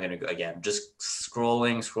 So I'm not even gonna go again. Just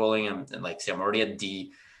scrolling. And like, see, I'm already at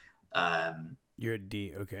D. You're at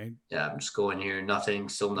D. Okay. Yeah, I'm just going here.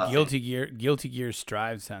 Still nothing. Guilty Gear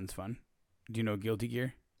Strive sounds fun. Do you know Guilty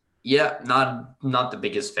Gear? Yeah, not the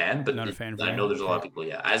biggest fan, but not a fan. I know there's a lot of people.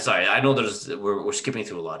 Yeah, I know we're skipping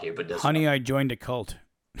through a lot here, but Honey, I Joined a Cult.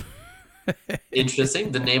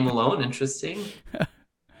 Interesting. The name alone, interesting.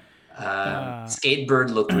 Skatebird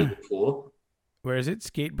looked really cool. Where is it?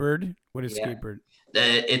 Skatebird? What is Skatebird?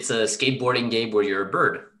 It's a skateboarding game where you're a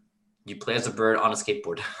bird. You play as a bird on a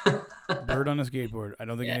skateboard. Bird on a skateboard. I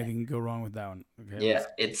don't think anything can go wrong with that one. Okay, yeah,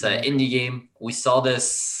 it's an indie game. We saw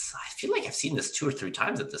this. I feel like I've seen this 2 or 3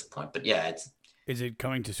 times at this point. But yeah, it's. Is it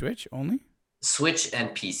coming to Switch only? Switch and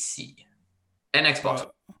PC, and Xbox,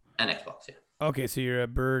 Yeah. Okay, so you're a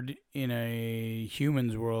bird in a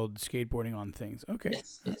human's world skateboarding on things. Okay.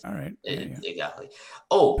 Yes. All right. Exactly.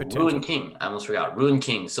 Oh, Ruined King. I almost forgot. Ruined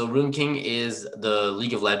King. So Ruined King is the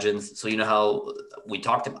League of Legends. So you know how we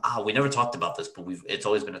talked about, we never talked about this, but it's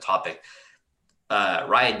always been a topic.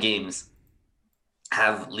 Riot Games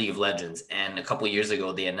have League of Legends. And a couple of years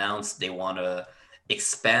ago, they announced they want to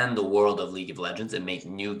expand the world of League of Legends and make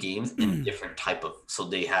new games in a different type of. So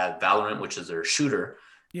they have Valorant, which is their shooter.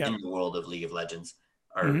 In the world of League of Legends,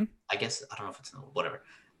 or I guess I don't know if it's whatever.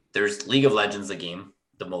 There's League of Legends, the game,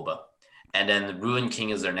 the MOBA, and then the Ruined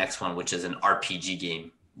King is their next one, which is an RPG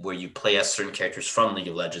game where you play as certain characters from League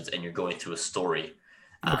of Legends and you're going through a story.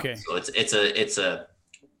 So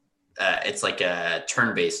it's like a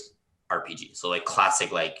turn-based RPG. So like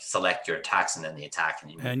classic, like select your attacks and then the attack,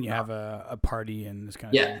 and you have a party and this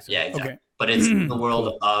kind of thing. So. Yeah, exactly. Okay. But it's in the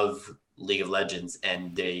world of League of Legends,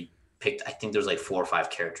 and they picked, I think there's like 4 or 5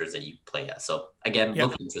 characters that you play as. So again,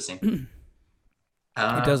 looks interesting.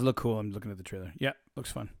 It does look cool. I'm looking at the trailer. Yeah,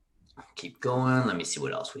 looks fun. Keep going. Let me see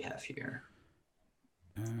what else we have here.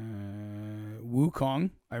 Wukong.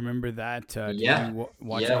 I remember that.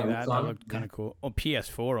 Watching that. That looked kind of cool. Oh,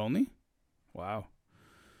 PS4 only? Wow.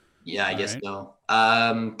 Yeah, I guess so.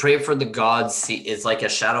 Pray for the Gods is like a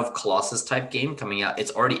Shadow of Colossus type game coming out. It's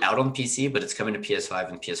already out on PC, but it's coming to PS5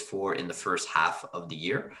 and PS4 in the first half of the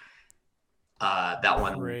year. That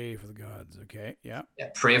one. Pray for the Gods. Okay. Yeah. Yeah.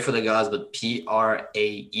 Pray for the Gods, but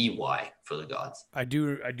PRAEY for the Gods. I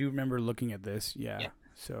do remember looking at this. Yeah.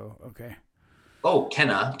 So, okay. Oh,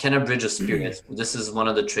 Kenna Bridge of Spirits. This is one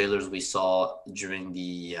of the trailers we saw during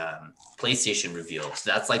the PlayStation reveal.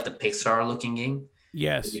 So that's like the Pixar looking game.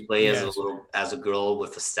 Yes. You play as a girl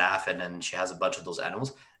with a staff, and then she has a bunch of those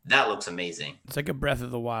animals. That looks amazing. It's like a Breath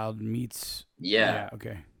of the Wild meets. Yeah.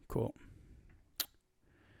 Okay. Cool.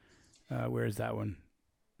 Where is that one?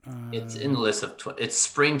 It's in the list of. It's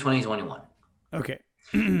spring 2021. Okay.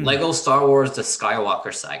 Lego Star Wars: The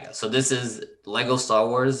Skywalker Saga. So this is Lego Star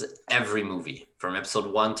Wars. Every movie from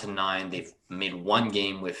episode 1 to 9, they've made one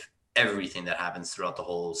game with everything that happens throughout the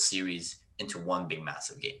whole series into one big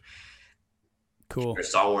massive game. Cool. If you're a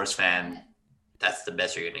Star Wars fan, that's the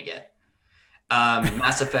best you're gonna get.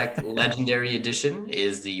 Mass Effect Legendary Edition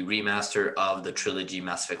is the remaster of the trilogy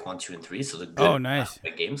Mass Effect 1, 2, and 3. So the good Mass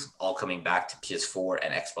Effect games all coming back to PS4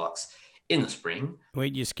 and Xbox in the spring.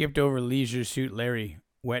 Wait, you skipped over Leisure Suit Larry.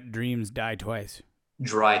 Wet Dreams Die Twice.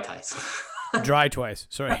 Dry Twice. Dry twice.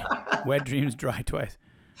 Sorry. Wet Dreams Dry Twice.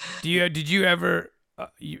 Did you ever?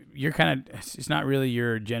 You're kind of. It's not really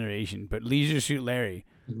your generation, but Leisure Suit Larry.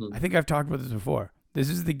 I think I've talked about this before. This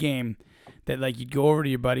is the game that like you'd go over to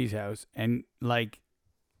your buddy's house and like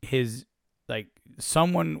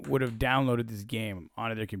someone would have downloaded this game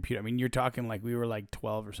onto their computer. I mean, you're talking like we were like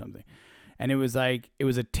 12 or something. And it was a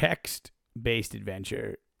text-based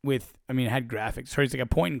adventure with, I mean, it had graphics. So it's like a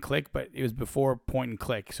point and click, but it was before point and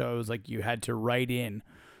click. So it was like you had to write in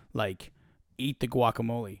like eat the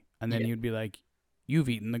guacamole, and then you'd be like You've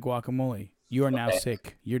eaten the guacamole. You are now Okay.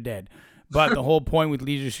 sick. You're dead. But the whole point with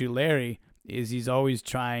Leisure Suit Larry is he's always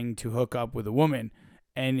trying to hook up with a woman,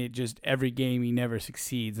 and it just every game he never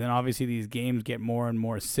succeeds. And obviously these games get more and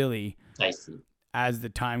more silly I see. as the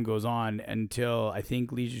time goes on until I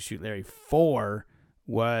think Leisure Suit Larry 4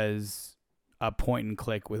 was a point and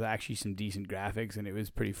click with actually some decent graphics, and it was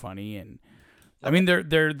pretty funny. And I mean,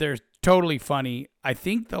 they're totally funny. I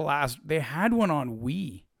think they had one on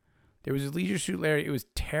Wii. There was a Leisure Suit Larry. It was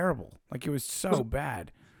terrible. Like, it was so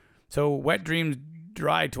bad. So Wet Dreams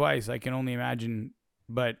Dry Twice, I can only imagine.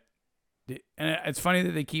 But and it's funny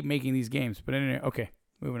that they keep making these games. But anyway, okay,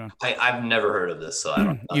 moving on. I've never heard of this, so I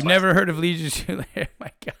don't. that's You've why- never heard of Leisure Suit Larry?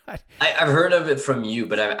 My God. I've heard of it from you,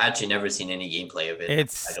 but I've actually never seen any gameplay of it.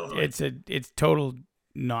 I don't know. It's total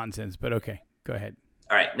nonsense. But okay, go ahead.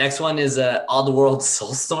 All right, next one is Oddworld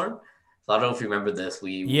Soulstorm. So I don't know if you remember this.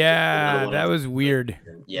 Yeah, that was weird.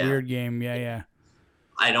 Yeah, Weird game. Yeah.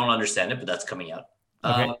 I don't understand it, but that's coming out.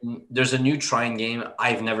 Okay. There's a new Trine game.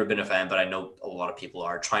 I've never been a fan, but I know a lot of people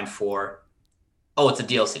are. Trine 4. Oh, it's a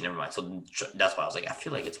DLC. Never mind. So that's why I was like, I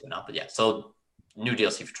feel like it's been out, but yeah. So new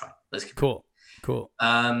DLC for Trine. Let's keep Cool.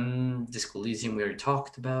 Disco Elysium we already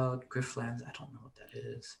talked about. Grifflands. I don't know what that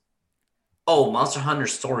is. Oh, Monster Hunter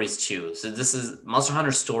Stories 2. So this is Monster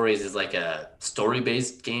Hunter Stories is like a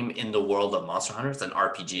story-based game in the world of Monster Hunter. It's an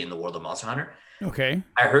RPG in the world of Monster Hunter. Okay.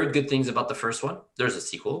 I heard good things about the first one. There's a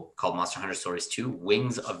sequel called Monster Hunter Stories 2,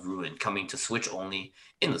 Wings of Ruin, coming to Switch only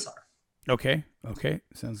in the summer. Okay.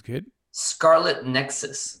 Sounds good. Scarlet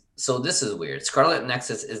Nexus. So this is weird. Scarlet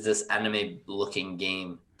Nexus is this anime-looking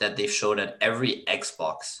game that they've showed at every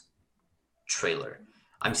Xbox trailer.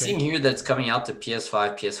 I'm seeing here that it's coming out to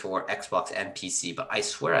PS5, PS4, Xbox, and PC, but I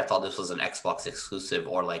swear I thought this was an Xbox exclusive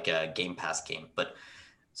or like a Game Pass game. But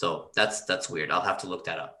so that's weird. I'll have to look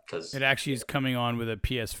that up because It actually is coming on with a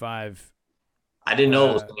PS5 I didn't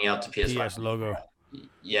know it was coming out to PS5. PS logo.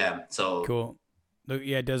 Yeah. So Cool. Look,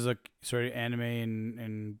 yeah, it does look sort of anime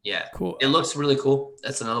and yeah, cool. it looks really cool.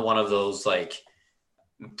 That's another one of those like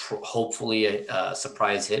hopefully a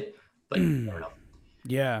surprise hit, but you never know.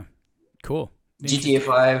 Yeah. Cool. GTA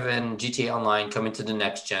 5 and GTA Online coming to the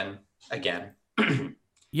next gen again.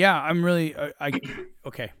 Yeah, I'm really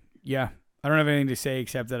okay. Yeah. I don't have anything to say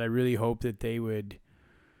except that I really hope that they would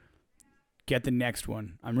get the next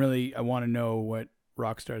one. I want to know what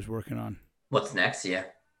Rockstar's working on. What's next? Yeah.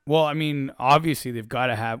 Well, I mean, obviously they've got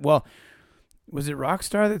to have. Well, was it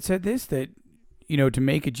Rockstar that said this? That to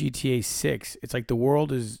make a GTA 6, it's like the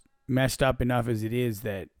world is messed up enough as it is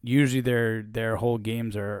that usually their whole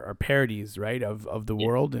games are parodies, right, of the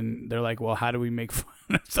world, and they're like, well, how do we make fun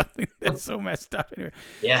of something that's so messed up? Anyway,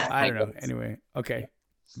 Yeah. I don't know. Anyway, okay,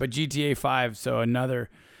 but GTA 5, so another.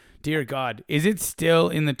 Dear God, is it still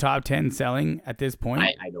in the top 10 selling at this point?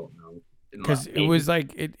 I don't know. Because it was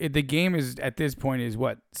like the game is at this point is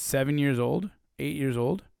what 7 years old, 8 years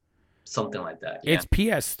old. Something like that. Yeah. It's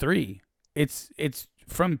PS3. It's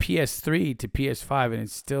from PS3 to PS5, and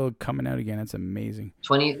it's still coming out again. That's amazing.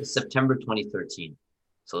 September 2013.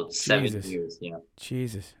 So it's 7 Jesus. years. Yeah.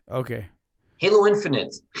 Jesus. Okay. Halo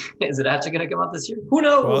Infinite. Is it actually going to come out this year? Who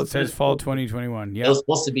knows? Well, it says fall 2021. It Yeah. was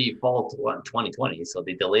supposed to be fall 2020, so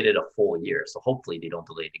they delayed it a full year. So hopefully they don't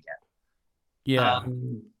delay it again. Yeah.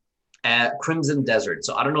 Crimson Desert.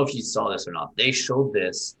 So I don't know if you saw this or not. They showed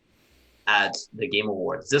this at the Game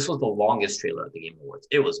Awards. This was the longest trailer at the Game Awards.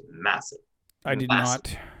 It was massive. I did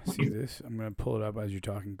massive. not see this. I'm gonna pull it up as you're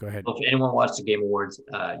talking. Go ahead. So if anyone watched the Game Awards,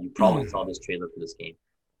 you probably saw this trailer for this game.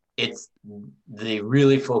 They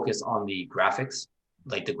really focus on the graphics.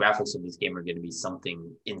 Like the graphics of this game are going to be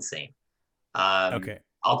something insane. Okay.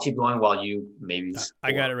 I'll keep going while you maybe.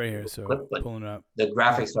 I got it right here. So but pulling it up. the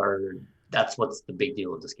graphics that's what's the big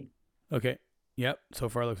deal with this game. Okay. Yep. So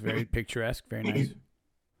far, it looks very picturesque. Very nice.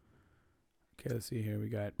 Okay. Let's see here. We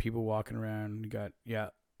got people walking around. We got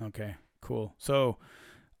Okay. Cool. So,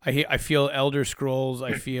 I feel Elder Scrolls.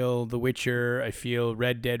 I feel The Witcher. I feel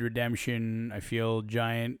Red Dead Redemption. I feel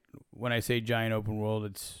giant. When I say giant open world,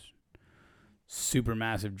 it's super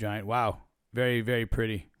massive giant. Wow. Very, very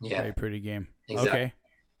pretty. Yeah. Very pretty game. Exactly.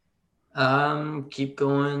 Okay. Keep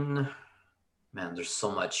going. Man, there's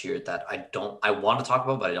so much here that I want to talk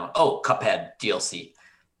about, but I don't. Oh, Cuphead DLC.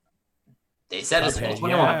 They said it's Cuphead,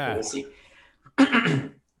 2021. yeah. We'll see.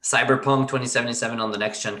 Cyberpunk 2077 on the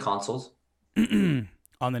next gen consoles, On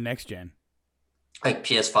the next gen. like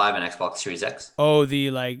PS5 and Xbox Series X. Oh, the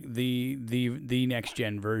next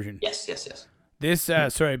gen version. Yes. This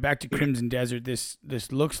sorry, back to Crimson Desert. This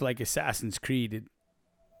looks like Assassin's Creed. It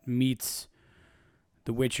meets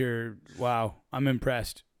The Witcher. Wow, I'm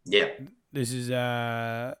impressed. Yeah. This is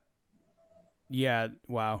wow.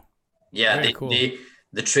 Yeah, Very cool.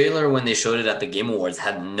 the trailer when they showed it at the Game Awards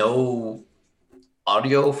had no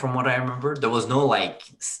audio from what I remember. There was no like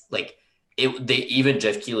it. They even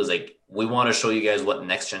Jeff Keighley is like, we want to show you guys what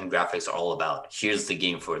next gen graphics are all about. Here's the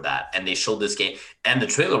game for that, and they showed this game, and the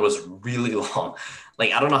trailer was really long.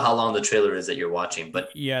 Like I don't know how long the trailer is that you're watching, but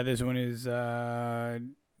Yeah, this one is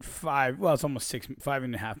 5. Well, it's almost 6,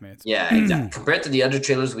 5.5 minutes. yeah, exactly. Compared to the other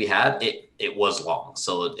trailers we had, it was long.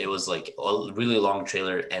 So it was like a really long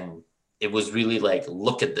trailer, and it was really like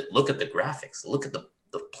look at the graphics, look at the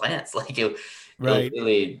plants. Like it was Right.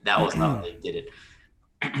 really that was how they did it.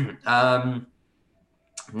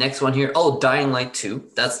 Next one here. Oh, Dying Light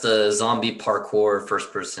 2. That's the zombie parkour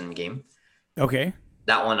first person game. Okay.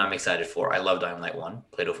 That one I'm excited for. I love Dying Light 1.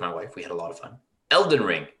 Played it with my wife. We had a lot of fun. Elden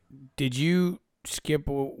Ring. Did you skip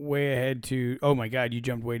way ahead to? Oh my God, you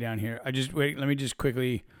jumped way down here. Wait. Let me just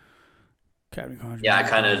quickly. Captain Contra. Yeah, I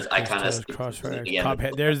kind of Crossfire.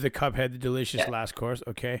 Cuphead. There's the Cuphead, the delicious last course.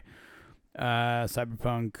 Okay.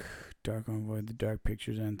 Cyberpunk, Dark Envoy, the Dark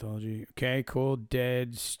Pictures anthology. Okay, cool.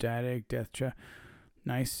 Dead, Static, Death Trap.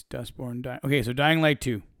 Nice. Dustborn. Okay, so Dying Light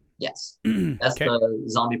 2. Yes. That's the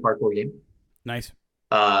zombie parkour game. Nice.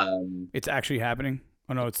 Um, It's actually happening.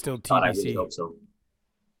 Oh no, it's still God, I really TBC. hope so.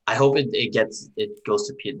 I hope it goes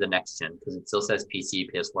to the next gen because it still says PC,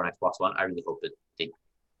 PS4, and Xbox One. I really hope they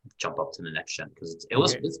jump up to the next gen because this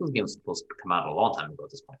game was supposed to come out a long time ago at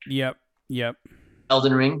this point. Yep.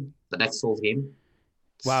 Elden Ring, the next Souls game.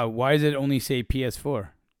 Wow, why does it only say PS4?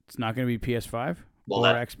 It's not going to be PS5 Well,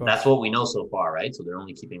 or Xbox. that's what we know so far, right? So they're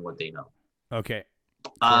only keeping what they know. Okay.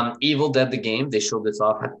 Evil Dead the game. They showed this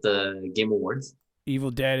off at the Game Awards.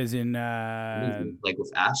 Evil Dead is in. Like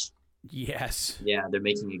with Ash. Yes. Yeah, they're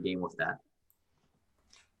making a game with that.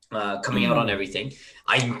 Coming out on everything.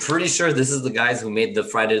 I'm pretty sure this is the guys who made the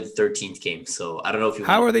Friday the 13th game. So I don't know if you.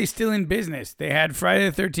 How are they still in business? They had Friday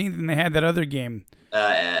the 13th and they had that other game,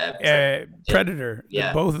 Predator.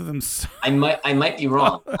 Yeah. Both of them. I might be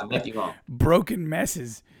wrong. I might be wrong. Broken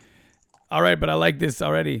messes. All right, but I like this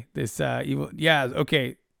already. This evil. Yeah.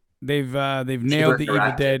 Okay. They've nailed the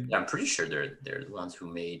Evil Dead. Yeah, I'm pretty sure they're the ones who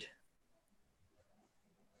made.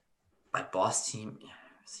 My boss team,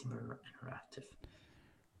 Seamer Interactive.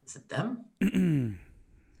 Is it them?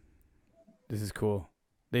 This is cool.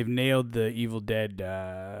 They've nailed the Evil Dead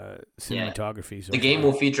cinematography. So the game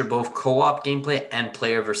will feature both co-op gameplay and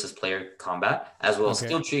player versus player combat, as well as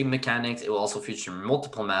skill tree mechanics. It will also feature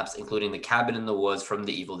multiple maps, including the cabin in the woods from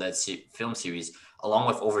the Evil Dead film series, along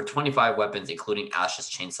with over 25 weapons, including Ash's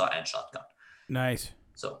chainsaw and shotgun. Nice.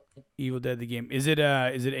 So, Evil Dead the game. Is it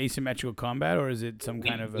asymmetrical combat or is it some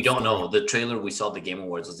kind of? We don't know. The trailer we saw at the Game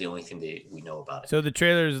Awards was the only thing we know about it. So the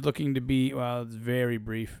trailer is looking to be it's very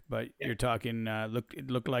brief, but you're talking.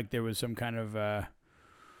 It looked like there was some kind of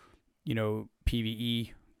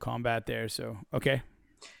PvE combat there. So okay,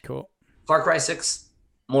 cool. Far Cry 6,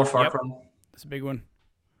 more Far Cry. That's a big one.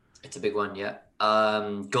 It's a big one, yeah.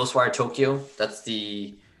 Ghostwire Tokyo. That's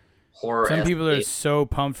the horror. Some people are so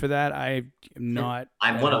pumped for that. I am not.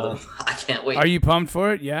 I'm one of them. I can't wait. Are you pumped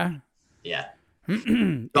for it? Yeah. Yeah.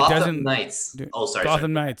 Gotham Knights. Oh, sorry.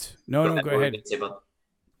 Gotham Knights. No, go ahead.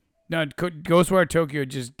 No, Ghostwire Tokyo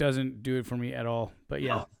just doesn't do it for me at all. But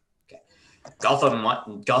yeah. Oh, okay.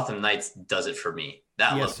 Gotham Knights does it for me.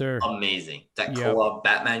 That was amazing. That co-op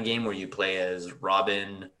Batman game where you play as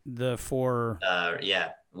Robin. The 4. Yeah.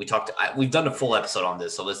 We've done a full episode on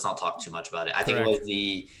this, so let's not talk too much about it. I think it was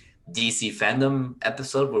the DC fandom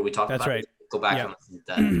episode where we talked about it. Go back and listen to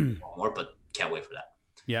that more, but can't wait for that.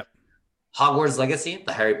 Yep. Hogwarts Legacy,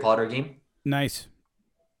 the Harry Potter game. Nice.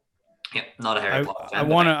 Yeah, not a Harry Potter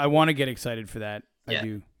fan. I want to get excited for that. I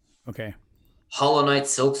do. Okay. Hollow Knight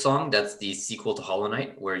Silk Song, that's the sequel to Hollow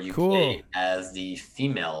Knight, where you play as the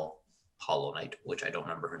female Hollow Knight, which I don't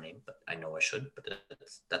remember her name, but I know I should, but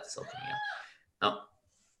that's still coming out.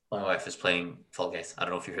 Oh, my wife is playing Fall Guys. I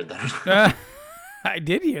don't know if you heard that. I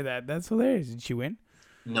did hear that. That's hilarious. Did she win?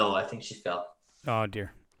 No, I think she fell. Oh,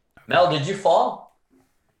 dear. Okay. Mel, did you fall?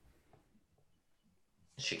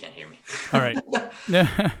 She can't hear me. All right.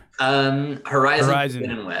 Horizon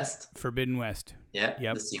Forbidden West.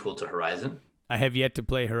 Yeah, the sequel to Horizon. I have yet to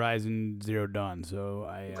play Horizon Zero Dawn, so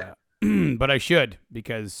but I should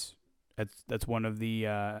because that's one of the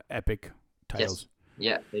epic titles. Yes.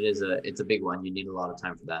 Yeah, it is it's a big one. You need a lot of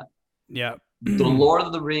time for that. Yeah. The Lord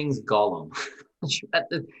of the Rings Gollum.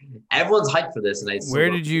 Everyone's hyped for this, and where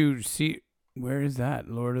did you see? Where is that?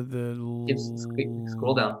 Lord of the.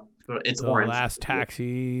 Scroll down. It's the orange. Last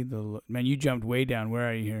Taxi. Man, you jumped way down. Where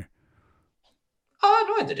are you here? Oh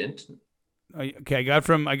no, I didn't. Okay, I got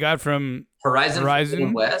from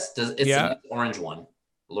Horizon West. It's the orange one.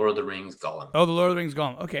 Lord of the Rings Gollum. Oh, the Lord of the Rings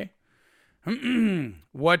Gollum. Okay.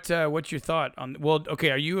 What's your thought on? Well,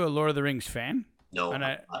 okay, are you a Lord of the Rings fan? No, And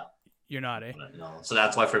I'm you're not, eh? not, no. So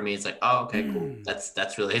that's why for me it's like, oh, okay, cool.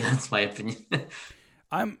 That's really that's my opinion.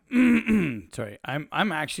 I'm sorry.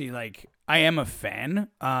 I'm actually like I am a fan.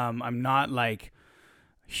 I'm not like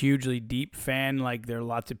hugely deep fan. Like there are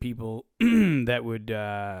lots of people that would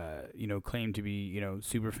claim to be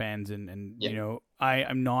super fans and Yeah.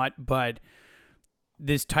 I'm not. But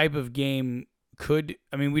this type of game could.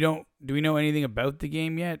 I mean, we don't. Do we know anything about the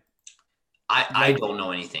game yet? I don't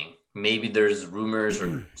know anything. Maybe there's rumors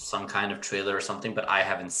or some kind of trailer or something, but I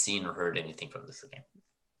haven't seen or heard anything from this game.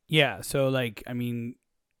 Yeah. So like, I mean,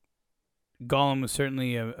 Gollum was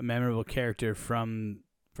certainly a memorable character from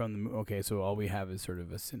the okay. So all we have is sort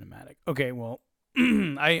of a cinematic. Okay, well,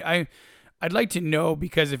 I'd like to know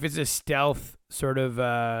because if it's a stealth sort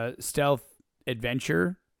of stealth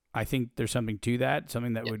adventure, I think there's something to that.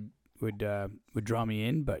 Something that Yeah. would draw me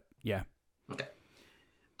in. But yeah, Okay.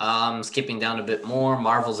 Skipping down a bit more,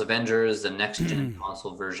 Marvel's Avengers, the next gen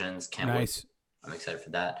console versions. Can't nice, wait. I'm excited for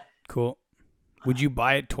that. cool. Would you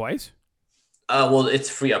buy it twice? Well, it's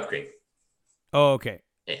free upgrade. Oh, okay.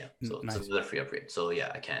 Yeah. So Nice. it's another free upgrade. So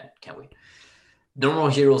yeah, I can't wait. No More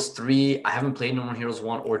Heroes 3. I haven't played No More Heroes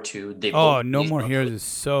 1 or 2. They Oh, both No released More on Heroes Switch. is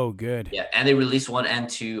so good. Yeah, and they released 1 and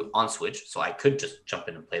 2 on Switch, so I could just jump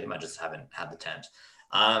in and play them. I just haven't had the time.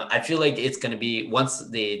 I feel like it's going to be once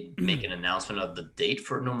they make an announcement of the date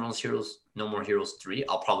for No More Heroes 3.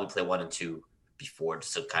 I'll probably play 1 and 2 before,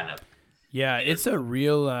 just to kind of. Yeah, it's a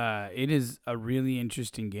real. It is a really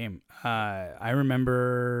interesting game. I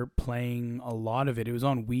remember playing a lot of it. It was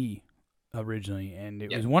on Wii originally, and it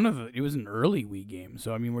Yeah. was it was an early Wii game.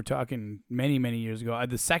 So I mean, we're talking many years ago.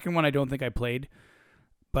 The second one I don't think I played,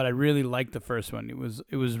 but I really liked the first one. It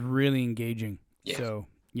was really engaging. Yeah. So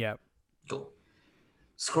yeah. Cool.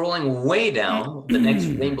 Scrolling way down, the next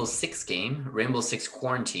Rainbow Six game, Rainbow Six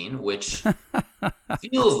Quarantine, which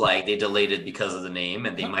feels like they delayed it because of the name,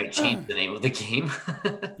 and they might change the name of the game.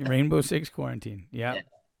 Rainbow Six Quarantine. Yeah, Yeah.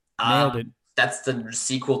 nailed it. That's the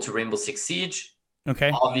sequel to Rainbow Six Siege.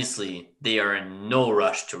 Okay. Obviously, they are in no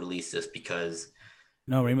rush to release this because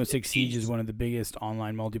No, Rainbow Six Siege is one of the biggest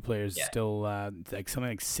online multiplayers. Yeah. Still, like something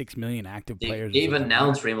like 6 million active players. or they've something.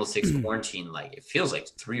 announced Rainbow Six Quarantine like it feels like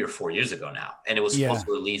 3 or 4 years ago now, and it was supposed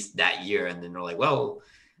to release that year, and then they're like, well,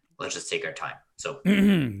 let's just take our time. So,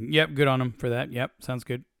 Yep, good on them for that. Yep, sounds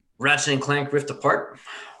good. Ratchet and Clank Rift Apart.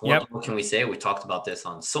 Yep. What can we say? We talked about this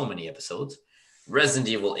on so many episodes. Resident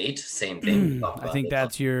Evil 8, same thing. We talked I about think this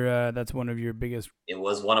that's your that's one of your biggest. It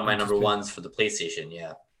was one of my number Interesting. ones for the PlayStation.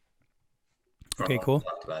 Yeah. Okay, We cool.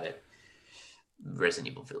 talked about it. Resident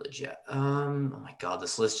Evil Village. Yeah. Oh my God,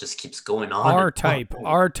 this list just keeps going on.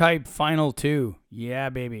 R-Type Final 2. Yeah,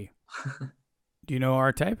 baby. Do you know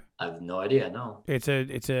R-Type? I have no idea. No. It's I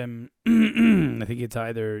think it's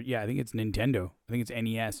I think it's Nintendo. I think it's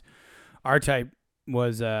NES. R-Type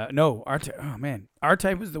was no, R-Type. Oh man.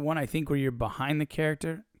 R-Type was the one I think where you're behind the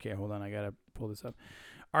character. Okay, hold on, I got to pull this up.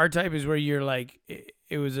 R-Type is where you're like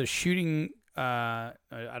it was a shooting I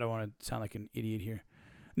don't want to sound like an idiot here.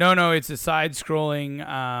 No, it's a side scrolling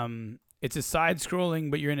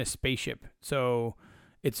but you're in a spaceship. So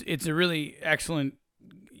it's a really excellent.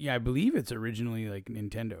 Yeah, I believe it's originally like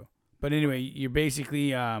Nintendo. But anyway, you're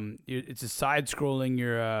basically it's a side scrolling.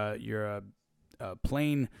 You're a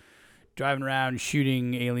plane driving around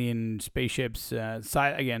shooting alien spaceships. Side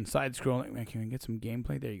scrolling. Can we get some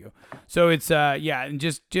gameplay? There you go. So it's and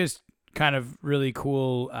just kind of really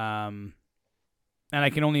cool. And I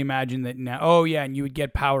can only imagine that now. Oh yeah, and you would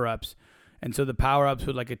get power ups, and so the power ups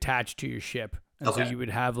would like attach to your ship, and so you would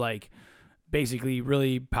have like basically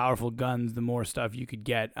really powerful guns. The more stuff you could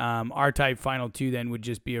get. R-Type Final 2 then would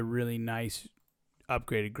just be a really nice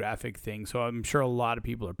upgraded graphic thing. So I'm sure a lot of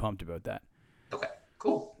people are pumped about that. Okay.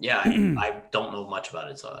 Cool. Yeah, I don't know much about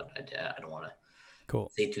it, so I don't want to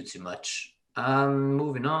say too much.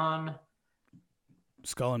 Moving on.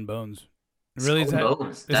 Skull and Bones. Really, is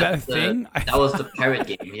Bones. that a thing? That was the pirate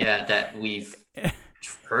game, yeah, that we've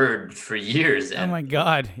heard for years. Oh my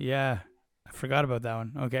God, yeah, I forgot about that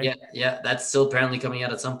one. Okay. Yeah, that's still apparently coming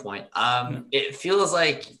out at some point. It feels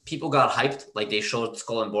like people got hyped, like they showed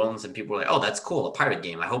Skull and Bones, and people were like, "Oh, that's cool, a pirate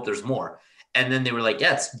game. I hope there's more." And then they were like,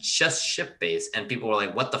 "Yeah, it's just ship based," and people were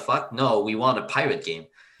like, "What the fuck? No, we want a pirate game."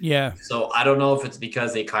 Yeah. So I don't know if it's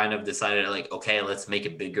because they kind of decided like, okay, let's make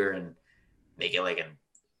it bigger and make it like an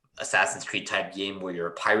Assassin's Creed type game where you're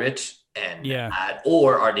a pirate and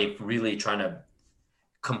or are they really trying to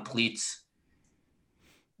complete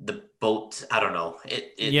the boat? I don't know.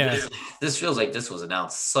 This feels like this was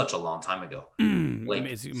announced such a long time ago.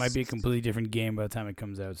 It might be a completely different game by the time it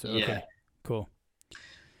comes out. So okay, cool.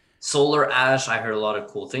 Solar Ash, I heard a lot of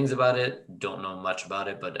cool things about it. Don't know much about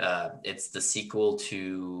it, but it's the sequel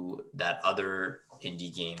to that other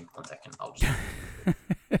indie game. 1 second, I'll just.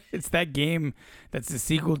 It's that game that's the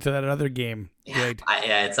sequel to that other game. Right.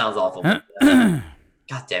 Yeah, it sounds awful. But, God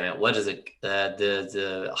damn it! What is it?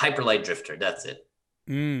 The Hyperlight Drifter. That's it.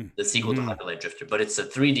 The sequel to Hyperlight Drifter, but it's a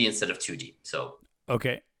 3D instead of 2D. So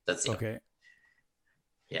okay, that's it. okay.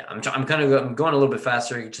 Yeah, I'm going a little bit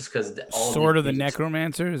faster just because Sword of the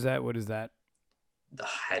Necromancer. Is that what is that?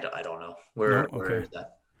 I don't know where okay. is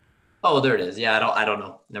that? Oh, there it is. Yeah, I don't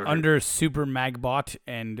know. Never under Super Magbot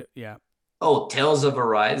and yeah. Oh, Tales of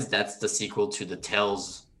Arise. That's the sequel to the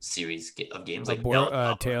Tales series of games, like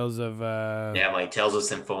Tales of like Tales of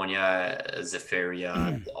Symphonia,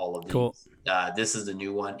 Zephyria, all of these. Cool. This is the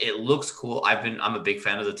new one. It looks cool. I'm a big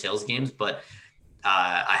fan of the Tales games, but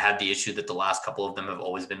I had the issue that the last couple of them have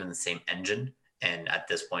always been in the same engine, and at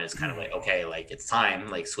this point, it's kind of like, okay, like it's time,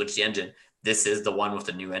 like switch the engine. This is the one with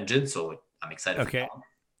the new engine, so I'm excited. Okay. For that one.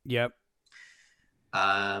 Yep.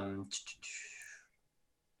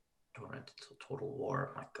 Total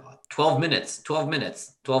War. Oh my God. 12 minutes. 12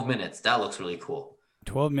 minutes. 12 minutes. That looks really cool.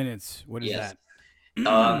 12 minutes. What is that?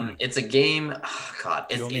 It's a game. Oh, God.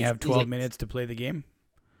 You only have 12 minutes to play the game?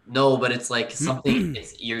 No, but it's like something.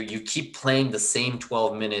 You keep playing the same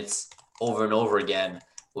 12 minutes over and over again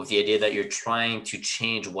with the idea that you're trying to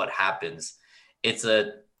change what happens. It's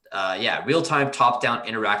a real-time top-down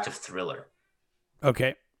interactive thriller.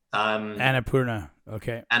 Okay. Annapurna.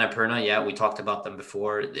 Okay. Annapurna, yeah, we talked about them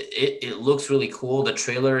before. It looks really cool. The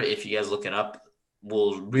trailer, if you guys look it up,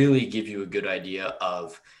 will really give you a good idea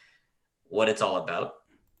of what it's all about.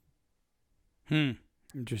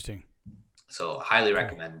 Interesting. So highly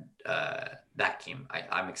recommend that game.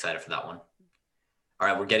 I'm excited for that one. All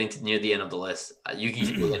right, we're getting to near the end of the list. You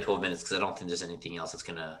can go like 12 minutes because I don't think there's anything else that's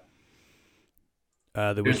gonna.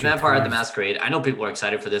 There's Vampire the Masquerade. I know people are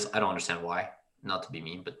excited for this. I don't understand why. Not to be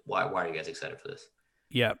mean, but why are you guys excited for this?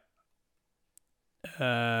 Yep.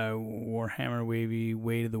 Warhammer Wavy,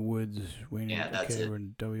 Way to the Woods. That's it.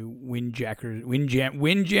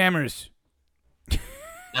 Windjammers.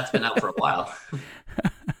 That's been out for a while.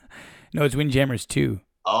 No, it's Windjammers 2.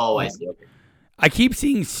 Oh, I see. Okay. I keep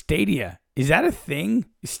seeing Stadia. Is that a thing?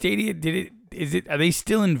 Stadia, are they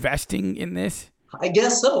still investing in this? I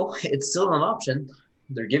guess so. It's still an option.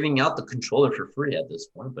 They're giving out the controller for free at this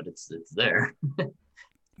point, but it's there.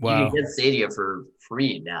 Wow. You can get Stadia for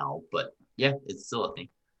free now, but yeah, it's still a thing.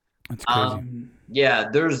 That's crazy.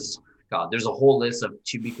 There's a whole list of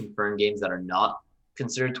to be confirmed games that are not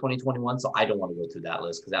considered 2021, so I don't want to go through that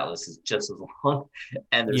list because that list is just as long,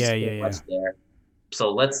 and there's so much there.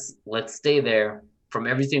 So let's stay there. From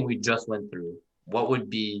everything we just went through, what would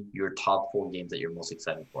be your top 4 games that you're most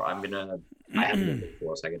excited for? I have number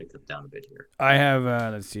 4, so I got to cut down a bit here. I have,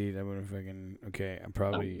 let's see, if I can, okay, I'm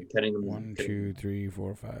probably 1, 2, 3,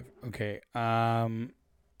 4, 5. Okay,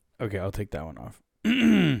 okay, I'll take that one off.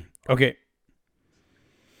 Okay.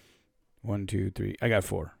 1, 2, 3, I got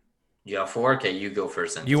 4. You got 4? Okay, you go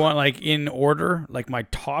first. You want like in order, like my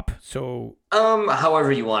top? So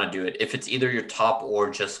however you want to do it. If it's either your top or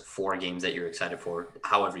just 4 games that you're excited for,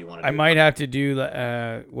 however you want to do it. I might have to do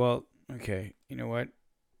well, okay. You know what?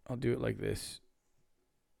 I'll do it like this.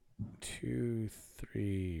 2,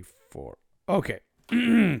 3, 4. Okay.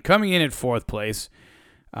 Coming in at 4th place,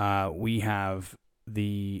 we have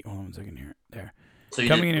the hold on 1 second here. There. So you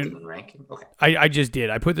coming in ranking? Okay. I just did.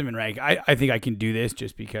 I put them in rank. I think I can do this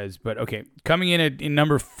just because. But okay, coming in at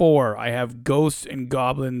number 4, I have Ghosts and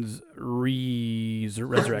Goblins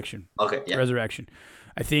Resurrection. Okay. Yeah. Resurrection.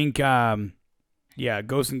 I think.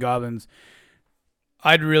 Ghosts and Goblins.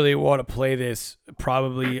 I'd really want to play this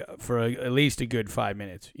probably for at least a good 5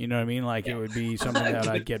 minutes. You know what I mean? Like it would be something that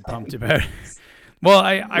I'd get pumped about. Well,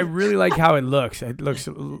 I really like how it looks. It looks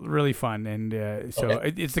really fun, and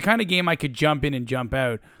it's the kind of game I could jump in and jump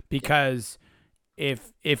out because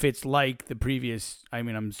if it's like the previous, I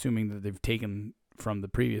mean, I'm assuming that they've taken from the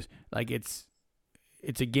previous. Like it's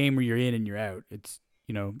a game where you're in and you're out. It's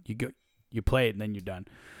you play it and then you're done.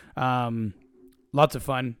 Lots of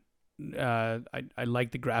fun. I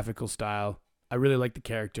like the graphical style. I really like the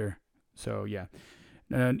character. So yeah.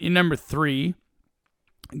 In number 3,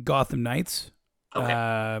 Gotham Knights. Okay.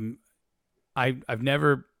 I've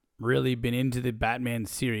never really been into the Batman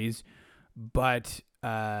series, but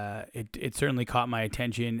it certainly caught my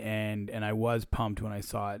attention and I was pumped when I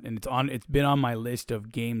saw it. And it's been on my list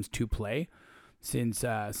of games to play since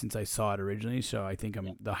I saw it originally. So I think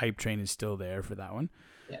the hype train is still there for that one.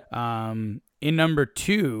 Yeah. In number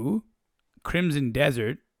 2, Crimson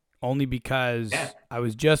Desert, only because I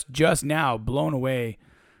was just now blown away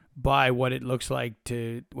by what it looks like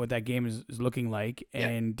to what that game is looking like.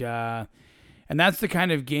 Yeah. And that's the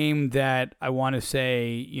kind of game that I want to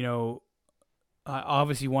say, I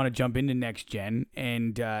obviously want to jump into next gen,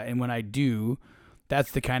 and when I do,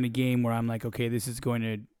 that's the kind of game where I'm like, okay, this is going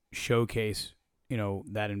to showcase,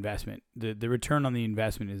 that investment. The return on the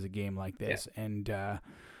investment is a game like this, and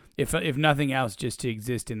if nothing else, just to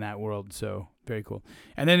exist in that world. So very cool.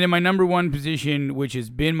 And then in my number one position, which has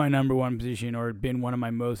been my number one position, or been one of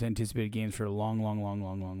my most anticipated games for a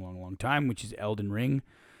long time, which is Elden Ring,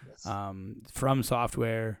 from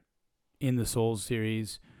Software, in the Souls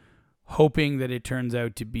series. Hoping that it turns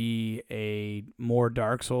out to be a more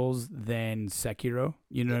Dark Souls than Sekiro.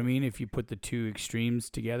 You know what I mean? If you put the two extremes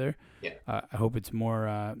together, I hope it's more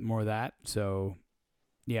of that. So,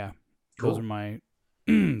 yeah, Cool. those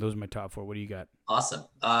are my top four. What do you got? Awesome.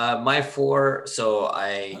 My four. So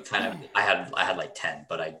I had like 10,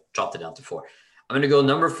 but I dropped it down to 4. I'm gonna go.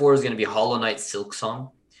 Number 4 is gonna be Hollow Knight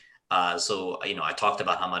Silksong. So I talked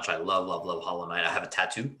about how much I love Hollow Knight. I have a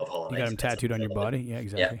tattoo of Hollow Knight. You got him tattooed on your body? Yeah,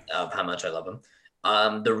 exactly. Yeah, of how much I love him.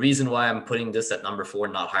 The reason why I'm putting this at number 4,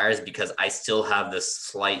 not higher, is because I still have this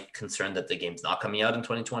slight concern that the game's not coming out in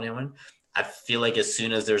 2021. I feel like as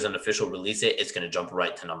soon as there's an official release date, it's going to jump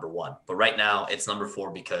right to number 1. But right now, it's number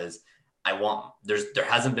 4 because there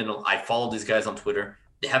hasn't been. I follow these guys on Twitter.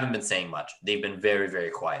 They haven't been saying much. They've been very,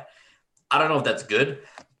 very quiet. I don't know if that's good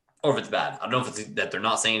or if it's bad. I don't know if it's that they're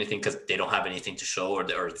not saying anything because they don't have anything to show, or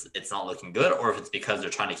it's not looking good, or if it's because they're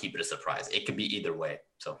trying to keep it a surprise. It could be either way.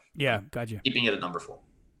 So yeah, gotcha. Keeping it at number 4.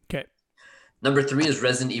 Okay. Number 3 is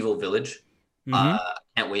Resident Evil Village. Mm-hmm.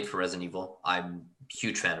 Can't wait for Resident Evil. I'm a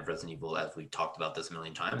huge fan of Resident Evil, as we talked about this a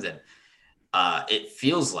million times, and it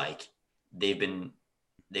feels like they've been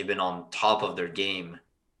on top of their game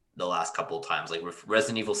the last couple of times. Like with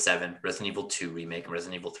Resident Evil 7, Resident Evil 2 remake, and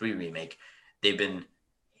Resident Evil 3 remake, they've been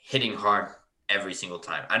hitting hard every single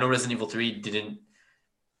time. I know Resident Evil 3 didn't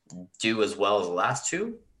do as well as the last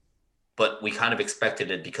 2, but we kind of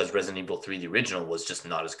expected it because Resident Evil 3, the original, was just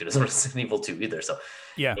not as good as Resident Evil 2 either. So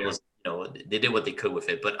yeah, it was, they did what they could with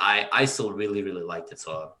it, but I still really, really liked it.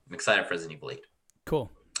 So I'm excited for Resident Evil 8.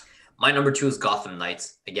 Cool. My number 2 is Gotham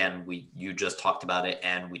Knights. Again, you just talked about it,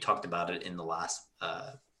 and we talked about it in the last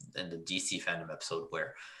in the DC fandom episode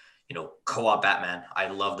where co-op Batman. I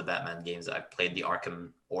love the Batman games. I played the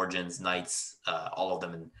Arkham Origins, Knights, all of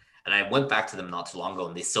them, and I went back to them not too long ago,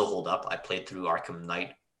 and they still hold up. I played through Arkham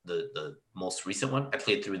Knight, the most recent one. I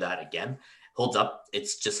played through that again. Holds up.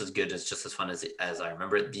 It's just as good. It's just as fun as I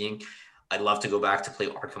remember it being. I'd love to go back to play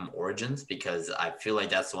Arkham Origins because I feel like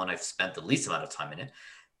that's the one I've spent the least amount of time in it.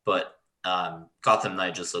 But Gotham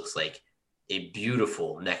Knight just looks like a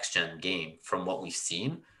beautiful next-gen game from what we've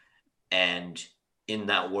seen. And in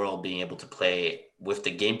that world, being able to play with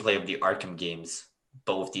the gameplay of the Arkham games,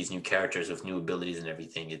 but with these new characters, with new abilities and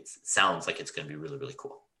everything, it sounds like it's going to be really, really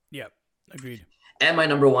cool. Yeah, agreed. And my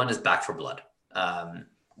number 1 is Back 4 Blood.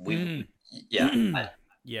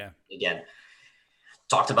 Yeah. Again,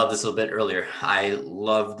 talked about this a little bit earlier. I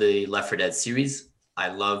love the Left 4 Dead series. I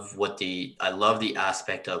love the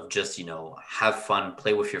aspect of just, have fun,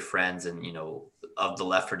 play with your friends, and, of the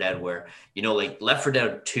Left 4 Dead where, like Left 4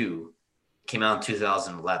 Dead 2 came out in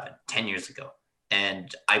 2011, 10 years ago.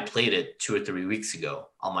 And I played it 2 or 3 weeks ago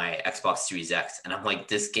on my Xbox Series X. And I'm like,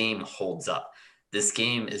 this game holds up. This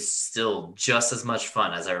game is still just as much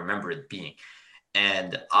fun as I remember it being.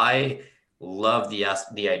 And I love the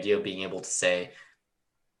idea of being able to say,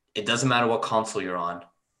 it doesn't matter what console you're on,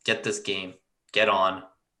 get this game, get on,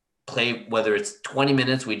 play, whether it's 20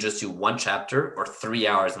 minutes, we just do one chapter, or 3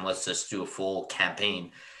 hours and let's just do a full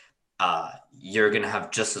campaign. You're going to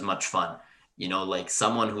have just as much fun. Like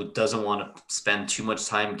someone who doesn't want to spend too much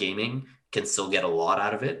time gaming can still get a lot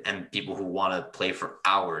out of it. And people who want to play for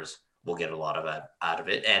hours will get a lot of that out of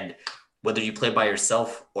it. And whether you play by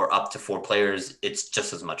yourself or up to 4 players, it's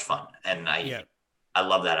just as much fun. And I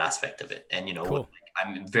love that aspect of it. And, cool.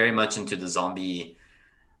 I'm very much into the zombie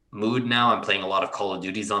mood now. I'm playing a lot of Call of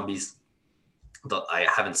Duty Zombies. I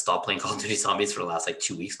haven't stopped playing Call of Duty Zombies for the last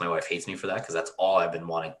 2 weeks. My wife hates me for that because that's all I've been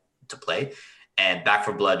wanting to play. And Back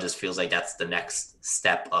 4 Blood just feels like that's the next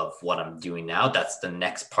step of what I'm doing now. That's the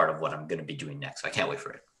next part of what I'm going to be doing next. So I can't wait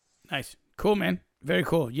for it. Nice. Cool, man. Very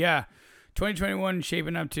cool. Yeah. 2021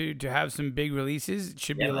 shaping up to have some big releases. It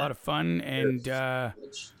should be a lot of fun. And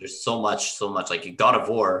there's so much. Like God of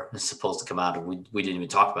War is supposed to come out, and we didn't even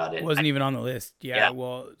talk about it. Wasn't even on the list. Yeah.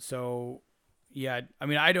 Well, so yeah. I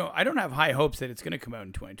mean, I don't have high hopes that it's going to come out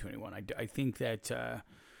in 2021. I think that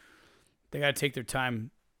they got to take their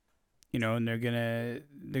time, and they're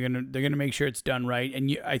gonna make sure it's done right.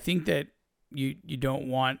 And I think that you don't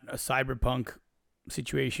want a Cyberpunk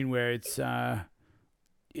situation where it's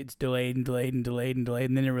delayed and delayed and delayed and delayed,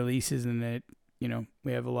 and then it releases, and then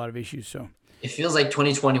we have a lot of issues. So It feels like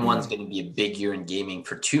 2021 is going to be a big year in gaming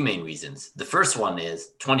for two main reasons. The first one is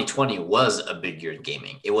 2020 was a big year in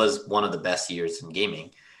gaming. It was one of the best years in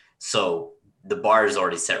gaming. So the bar is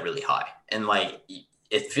already set really high. And like,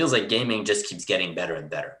 it feels like gaming just keeps getting better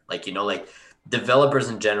and better. Like, like developers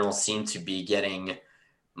in general seem to be getting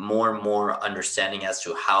more and more understanding as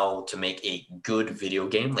to how to make a good video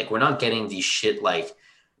game. Like, we're not getting these shit like,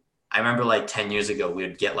 I remember like 10 years ago, we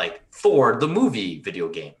would get like Thor, the movie video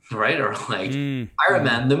game, right? Or like Iron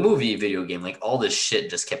Man, the movie video game. Like all this shit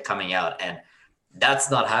just kept coming out, and that's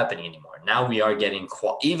not happening anymore. Now we are getting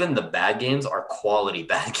even the bad games are quality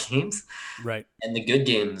bad games. Right. And the good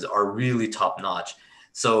games are really top notch.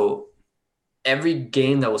 So every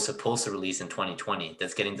game that was supposed to release in 2020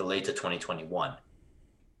 that's getting delayed to 2021,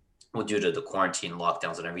 well, due to the quarantine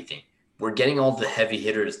lockdowns and everything, we're getting all the heavy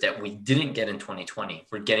hitters that we didn't get in 2020.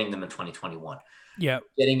 We're getting them in 2021. Yeah.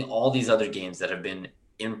 Getting all these other games that have been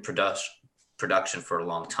in production for a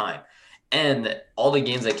long time. And all the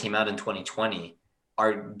games that came out in 2020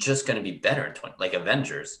 are just going to be better in 20, like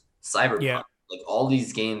Avengers, Cyberpunk, like all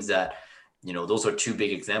these games that, those are two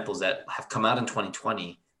big examples that have come out in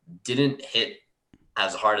 2020, didn't hit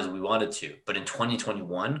as hard as we wanted to, but in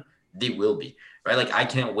 2021, they will be. Right? Like, I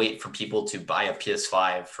can't wait for people to buy a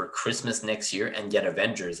PS5 for Christmas next year and get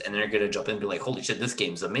Avengers, and they're going to jump in and be like, holy shit, this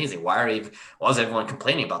game's amazing. Why was everyone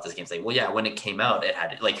complaining about this game? It's like, well, yeah, when it came out, it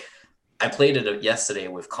had, like, I played it yesterday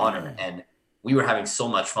with Connor, and we were having so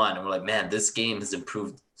much fun, and we're like, man, this game has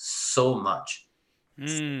improved so much.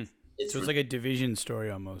 So it's like a Division story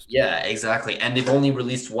almost. Yeah, exactly. And they've only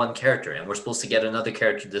released one character, and we're supposed to get another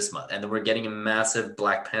character this month, and then we're getting a massive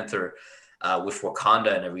Black Panther with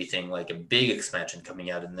Wakanda and everything, like a big expansion coming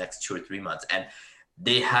out in the next 2 or 3 months. And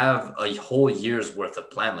they have a whole year's worth of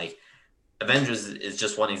plan. Like Avengers is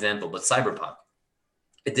just one example, but Cyberpunk,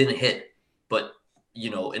 it didn't hit. But,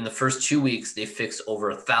 in the first 2 weeks, they fixed over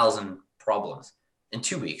 1,000 problems in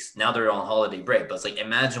 2 weeks. Now they're on holiday break. But it's like,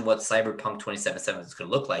 imagine what Cyberpunk 2077 is going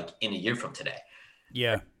to look like in a year from today.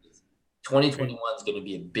 Yeah. 2021 is going to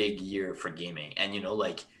be a big year for gaming. And,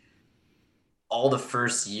 like, all the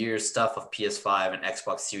first year stuff of PS5 and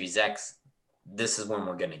Xbox Series X, this is when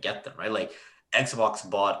we're going to get them, right? Like Xbox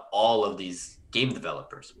bought all of these game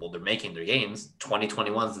developers. Well, they're making their games.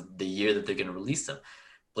 2021 is the year that they're going to release them.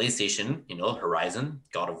 PlayStation, Horizon,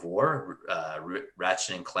 God of War,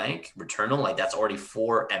 Ratchet and Clank, Returnal, like that's already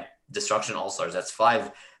 4, and Destruction All-Stars, that's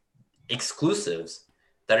 5 exclusives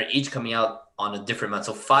that are each coming out on a different month.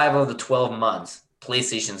 So 5 of the 12 months,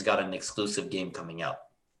 PlayStation's got an exclusive game coming out,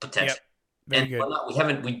 potentially. Yep. Very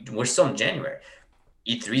good. We're still in January.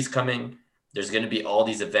 E3's coming. There's going to be all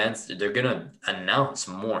these events. They're going to announce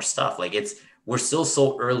more stuff. Like we're still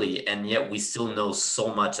so early, and yet we still know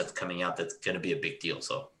so much that's coming out that's going to be a big deal.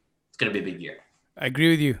 So it's going to be a big year. I agree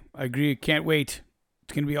with you. I agree. Can't wait.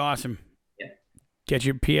 It's going to be awesome. Yeah. Get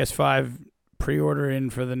your PS5 pre-order in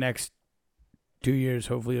for the next 2 years.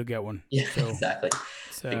 Hopefully you'll get one. Yeah, exactly.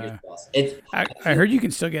 I heard you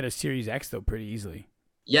can still get a Series X though pretty easily.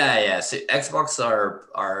 Yeah. So Xbox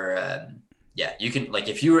are you can, like,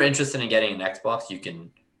 if you were interested in getting an Xbox, you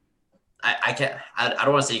can. I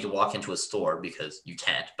don't want to say you can walk into a store because you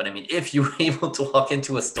can't, but I mean, if you were able to walk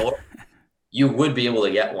into a store, you would be able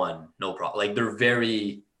to get one, no problem. Like they're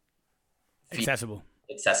very accessible.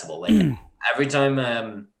 Like every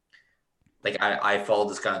time, like I follow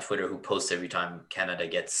this guy on Twitter who posts every time Canada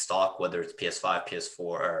gets stock, whether it's PS5, PS4,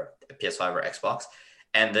 or PS5 or Xbox.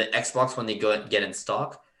 And the Xbox, when they get in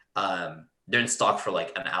stock, they're in stock for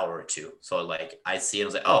like an hour or two. So like I see it, I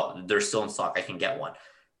was like, oh, they're still in stock. I can get one.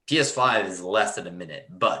 PS5 is less than a minute,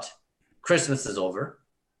 but Christmas is over.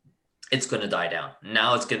 It's going to die down.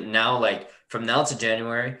 Now like from now to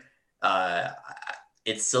January,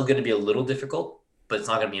 it's still going to be a little difficult, but it's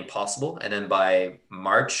not going to be impossible. And then by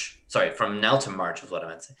from now to March is what I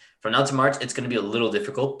meant to say. From now to March, it's going to be a little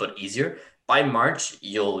difficult, but easier. By March,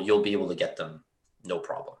 you'll be able to get them. No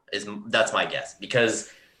problem. That's my guess,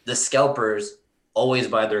 because the scalpers always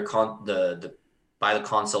buy the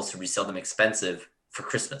consoles to resell them expensive for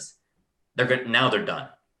Christmas. Now they're done,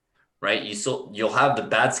 right? You'll have the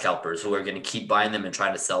bad scalpers who are going to keep buying them and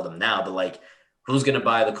trying to sell them now, but like, who's going to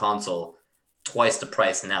buy the console twice the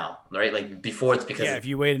price now, right? Like before, it's because if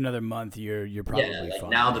you wait another month, you're probably like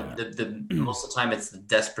fine. Now the most of the time it's the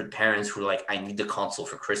desperate parents who are like, I need the console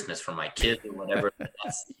for Christmas for my kid or whatever.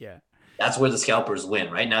 That's where the scalpers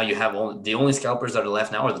win. Right now, you have the only scalpers that are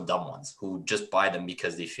left now are the dumb ones who just buy them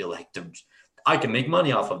because they feel like I can make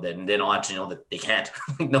money off of it, and they don't actually know that they can't.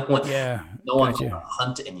 Like no one's Gotcha. on a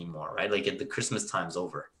hunt anymore, right? Like the Christmas time's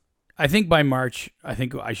over. I think by March, I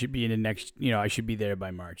think I should be in the next. I should be there by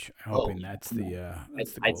March. I'm hoping that's the I'd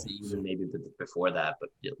goal. say even maybe before that, but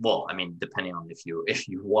well, I mean, depending on if you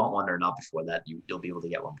want one or not before that, you'll be able to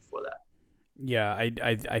get one before that. Yeah,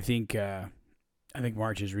 I think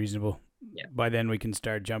March is reasonable. Yeah. By then we can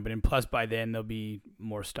start jumping in. Plus, by then there'll be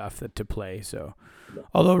more stuff to play. So,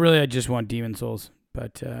 although really I just want Demon Souls,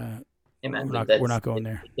 but Hey man, we're not going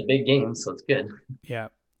there. It's a big game, so it's good. Yeah,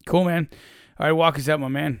 cool, man. All right, walk us out, my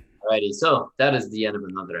man. Alrighty, so that is the end of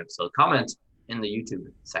another episode. Comment in the YouTube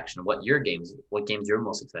section what games you're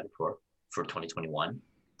most excited for 2021.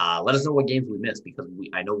 Let us know what games we missed, because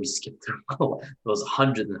I know we skipped through those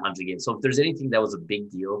hundreds and hundreds of games. So if there's anything that was a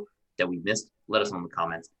big deal that we missed, let us know in the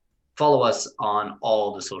comments. Follow us on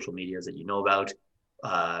all the social medias that you know about.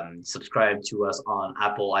 Subscribe to us on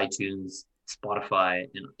Apple, iTunes, Spotify,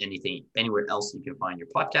 and anywhere else you can find your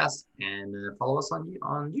podcast. And follow us on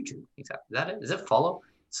YouTube. Exactly. Is that it? Is it follow?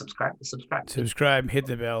 Subscribe. Hit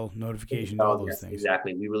the bell, notification, all those things.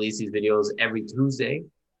 Exactly. We release these videos every Tuesday.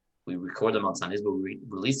 We record them on Sundays, but we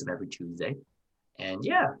release them every Tuesday. And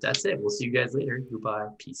yeah, that's it. We'll see you guys later. Goodbye.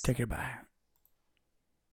 Peace. Take care. Bye.